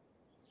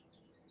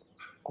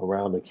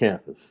around the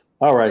campus.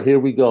 All right, here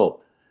we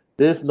go.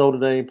 This Notre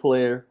Dame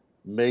player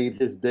made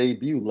his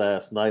debut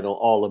last night on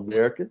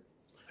All-American.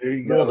 There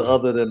you None go.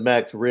 other than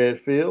Max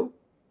Redfield.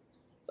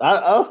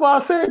 That's why I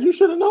said you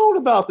should have known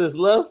about this,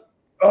 Lev.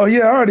 Oh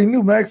yeah, I already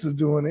knew Max was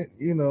doing it.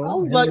 You know, I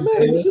was like,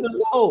 man, you should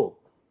have known.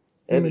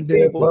 Him and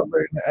Dave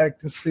Butler in the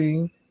acting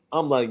scene.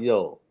 I'm like,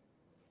 yo.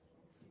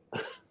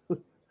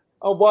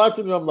 I'm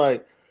watching it. I'm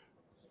like,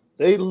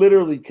 they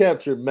literally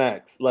captured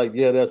Max. Like,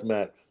 yeah, that's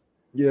Max.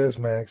 Yes,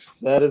 Max.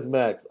 That is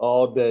Max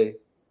all day,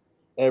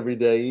 every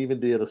day. He even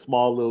did a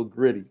small little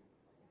gritty.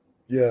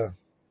 Yeah.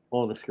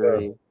 On the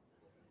screen. Yeah.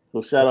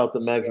 So shout out to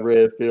Max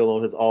Redfield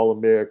on his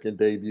All-American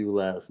debut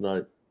last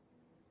night.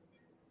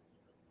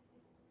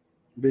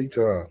 Big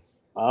time.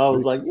 I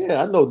was like,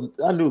 yeah, I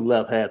knew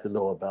Left had to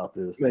know about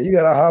this. Man, you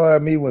gotta holler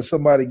at me when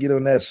somebody get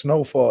on that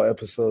Snowfall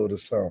episode or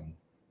something.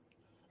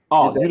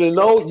 Oh, you didn't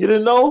know? You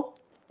didn't know?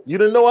 You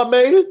didn't know I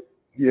made it?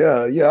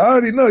 Yeah, I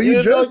already know.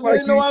 You just like you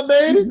didn't know I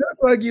made it?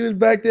 Just like you was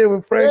back there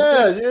with Frank.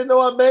 Yeah, you didn't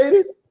know I made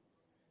it?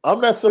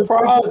 I'm that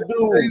surprise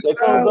dude that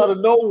comes out of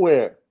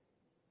nowhere.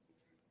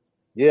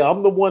 Yeah,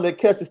 I'm the one that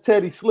catches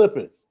Teddy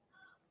slipping.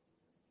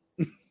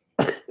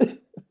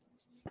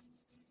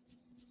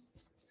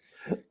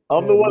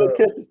 I'm the one that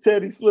catches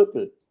Teddy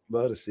slipping.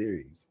 Love the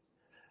series.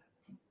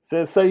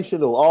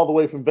 Sensational. All the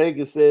way from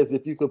Vegas says,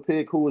 if you could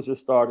pick, who are your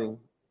starting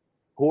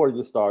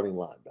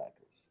linebackers?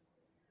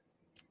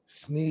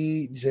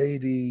 Snead,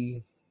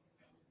 JD,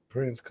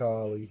 Prince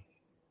Colley.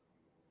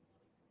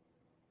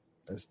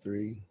 That's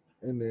 3.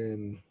 And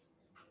then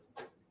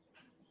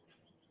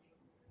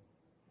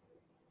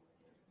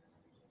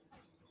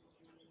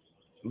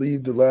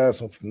leave the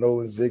last one for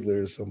Nolan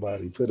Ziegler or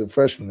somebody. Put a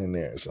freshman in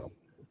there or something.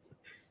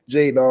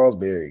 Jaden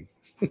Osbury.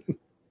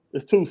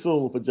 It's too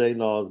soon for Jaden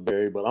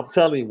Osbury, but I'm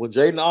telling you, when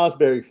Jaden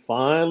Osbury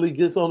finally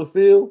gets on the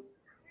field,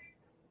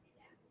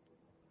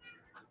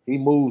 he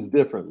moves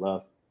different,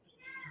 love.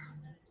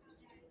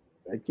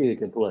 That kid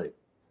can play.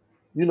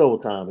 You know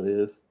what time it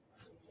is.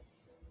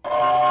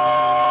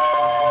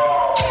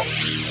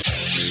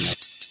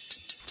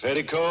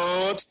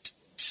 Petticoat.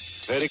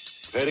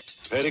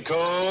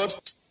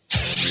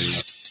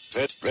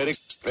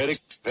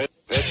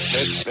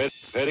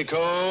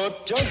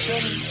 Petticoat Junction.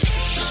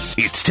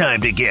 It's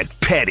time to get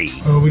petty.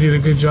 Oh, we did a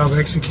good job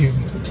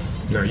executing.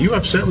 Are you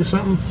upset with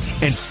something?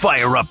 And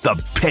fire up the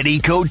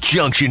Petticoat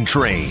Junction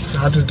train.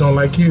 I just don't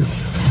like you.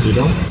 You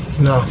don't?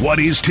 No. What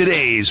is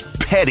today's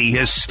petty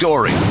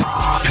historic?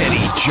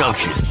 Petty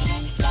Junction.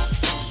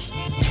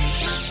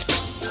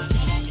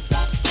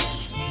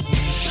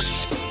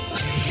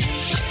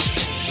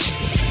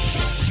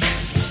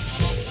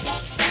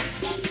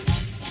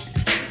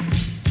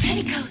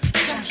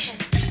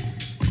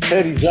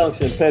 Petty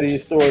Junction, Petty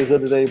Stories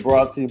of the Day,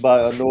 brought to you by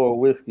Honora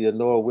Whiskey,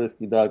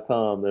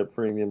 HonoraWhiskey.com, that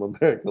premium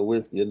American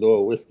whiskey,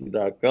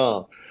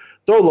 HonoraWhiskey.com.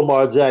 Throw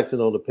Lamar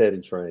Jackson on the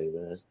petty train,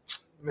 man.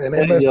 Man,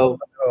 they messed up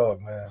my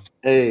dog, man.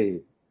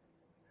 Hey,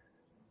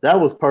 that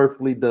was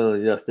perfectly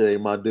done yesterday,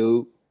 my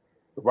dude.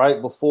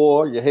 Right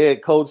before your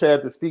head coach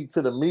had to speak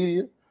to the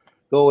media,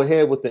 go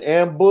ahead with the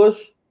ambush.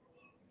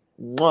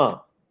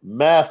 Mwah.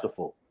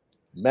 Masterful.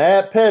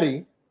 Mad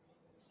petty,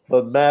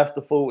 but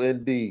masterful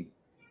indeed.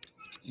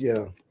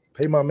 Yeah.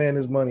 Pay my man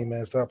his money,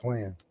 man. Stop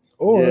playing.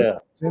 Or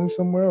send him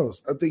somewhere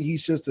else. I think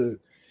he's just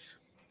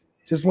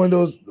one of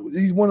those.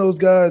 He's one of those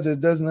guys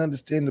that doesn't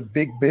understand the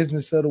big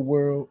business of the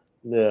world.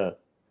 Yeah,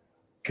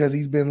 because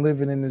he's been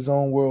living in his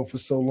own world for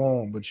so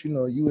long. But you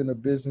know, you in a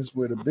business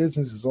where the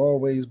business is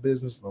always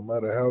business, no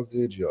matter how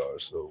good you are.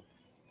 So,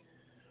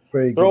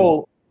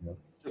 throw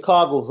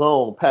Chicago's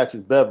own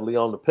Patrick Beverly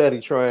on the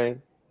petty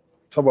train.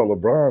 Talk about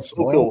LeBron.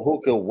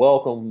 Who can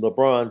welcome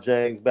LeBron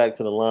James back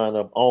to the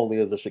lineup only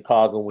as a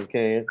Chicagoan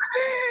can.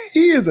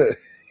 He is that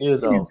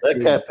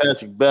cat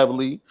Patrick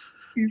Beverly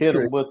he's hit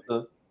crazy. him with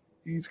the.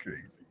 He's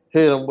crazy.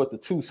 Hit him with the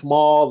too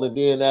small, and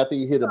then after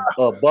he hit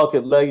a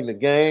bucket late in the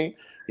game,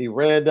 he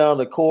ran down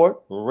the court,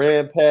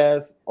 ran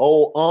past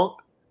old Unc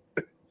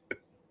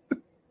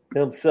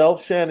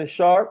himself, Shannon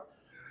Sharp,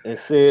 and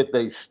said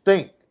they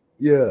stink.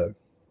 Yeah.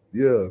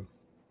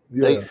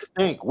 They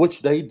stink,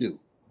 which they do.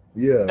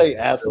 Yeah, they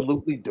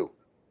absolutely do.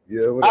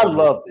 Yeah, I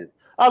loved it.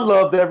 I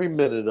loved every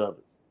minute of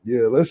it.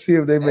 Yeah, let's see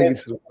if they make it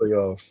to the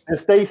playoffs. And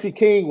Stacey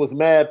King was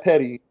mad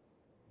petty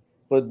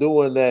for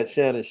doing that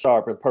Shannon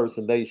Sharp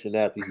impersonation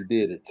after he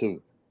did it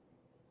too.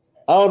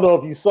 I don't know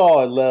if you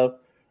saw it, Lev,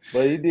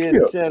 but he did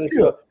Shannon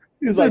Sharp.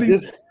 He's like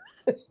this.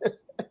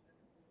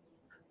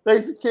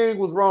 Stacey King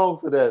was wrong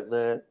for that,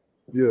 man.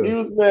 Yeah, he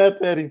was mad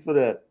petty for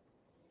that.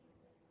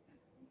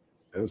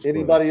 That's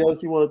Anybody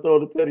else you want to throw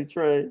the petty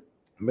train?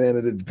 Man,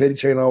 the petty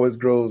train always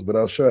grows, but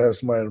I'll sure have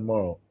somebody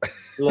tomorrow.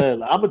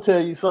 Len, I'm gonna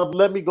tell you something.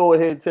 Let me go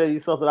ahead and tell you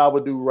something I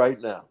would do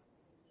right now.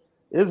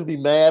 This would be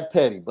mad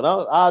petty, but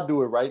I'll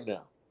do it right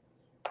now.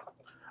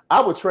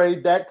 I would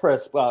trade Dak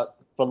Prescott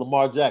for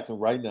Lamar Jackson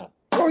right now.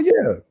 Oh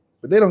yeah,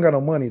 but they don't got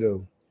no money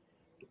though.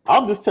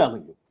 I'm just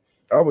telling you.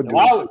 I would do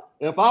it.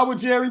 If I were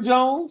Jerry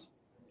Jones,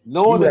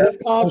 knowing that his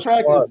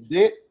contract is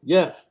dead,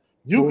 yes,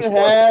 you can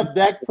have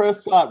Dak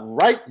Prescott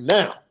right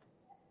now.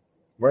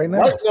 Right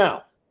now. Right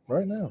now.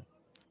 Right now.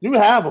 You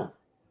have them.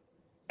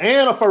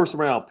 And a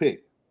first-round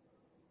pick.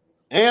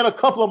 And a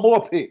couple of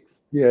more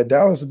picks. Yeah,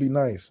 Dallas would be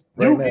nice.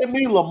 You give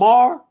me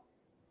Lamar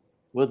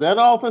with that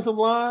offensive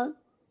line,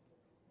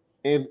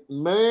 and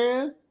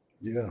man.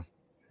 Yeah.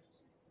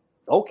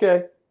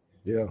 Okay.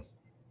 Yeah.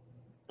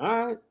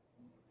 All right.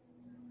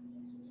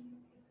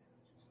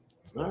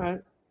 All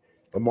right.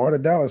 Lamar to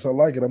Dallas. I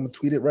like it. I'm going to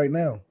tweet it right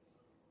now.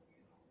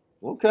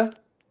 Okay.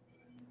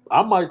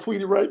 I might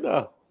tweet it right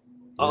now.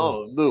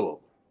 Oh, no.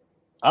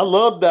 I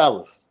love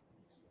Dallas.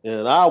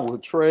 And I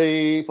would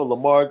trade for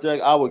Lamar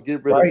Jackson. I would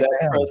get rid of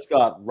Dak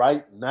Prescott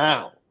right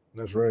now.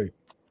 That's right.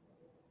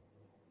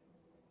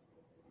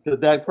 Because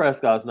Dak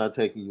Prescott's not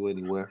taking you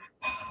anywhere.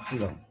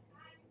 No.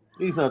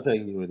 He's not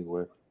taking you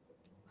anywhere.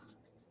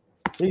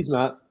 He's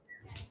not.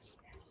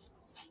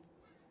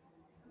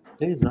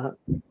 He's not.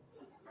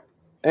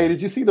 Hey,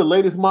 did you see the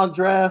latest mock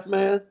draft,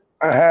 man?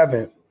 I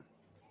haven't.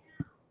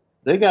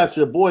 They got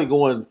your boy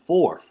going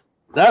 4th.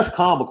 That's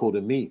comical to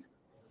me.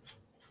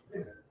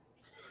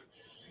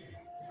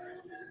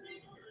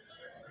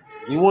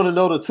 You want to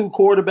know the 2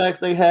 quarterbacks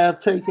they have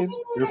taken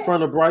in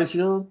front of Bryce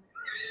Young?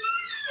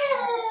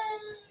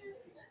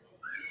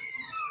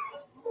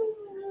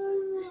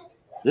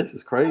 This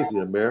is crazy,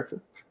 America.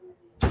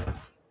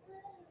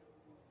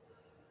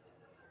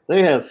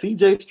 They have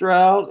C.J.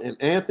 Stroud and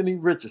Anthony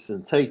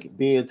Richardson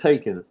being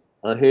taken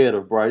ahead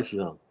of Bryce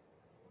Young.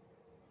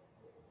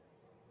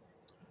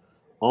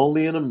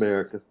 Only in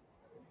America.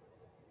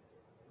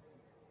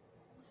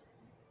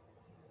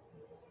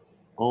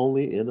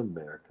 Only in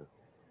America.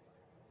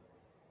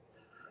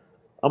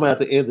 I'm going to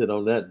have to end it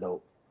on that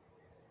note.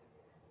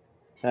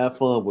 Have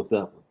fun with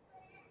that one.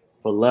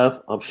 For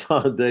Left, I'm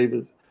Sean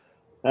Davis.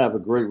 Have a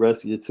great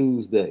rest of your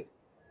Tuesday.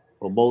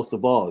 But most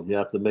of all, you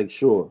have to make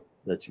sure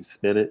that you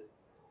spend it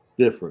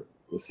different.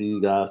 We'll see you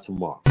guys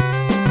tomorrow.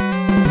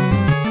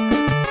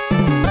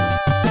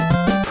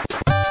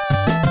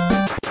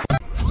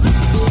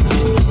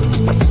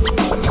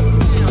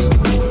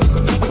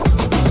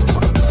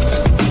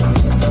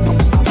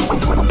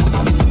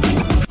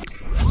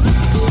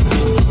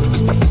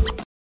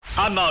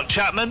 I'm Mark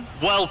Chapman.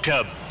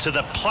 Welcome to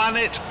the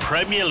Planet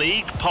Premier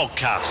League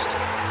podcast.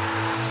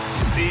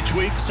 Each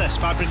week, Cesc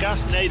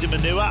Fabregas, Nader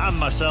Manua and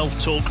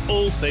myself talk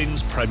all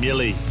things Premier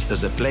League.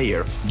 As a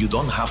player, you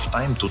don't have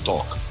time to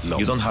talk. No.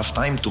 You don't have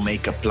time to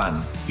make a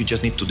plan. You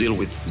just need to deal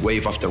with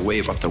wave after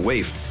wave after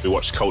wave. We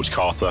watched Coach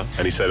Carter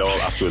and he said,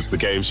 afterwards, the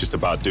game's just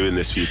about doing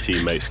this for your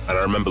teammates. And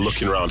I remember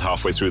looking around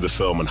halfway through the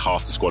film and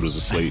half the squad was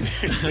asleep.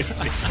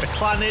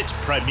 Planet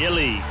Premier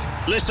League.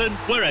 Listen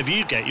wherever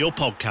you get your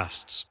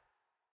podcasts.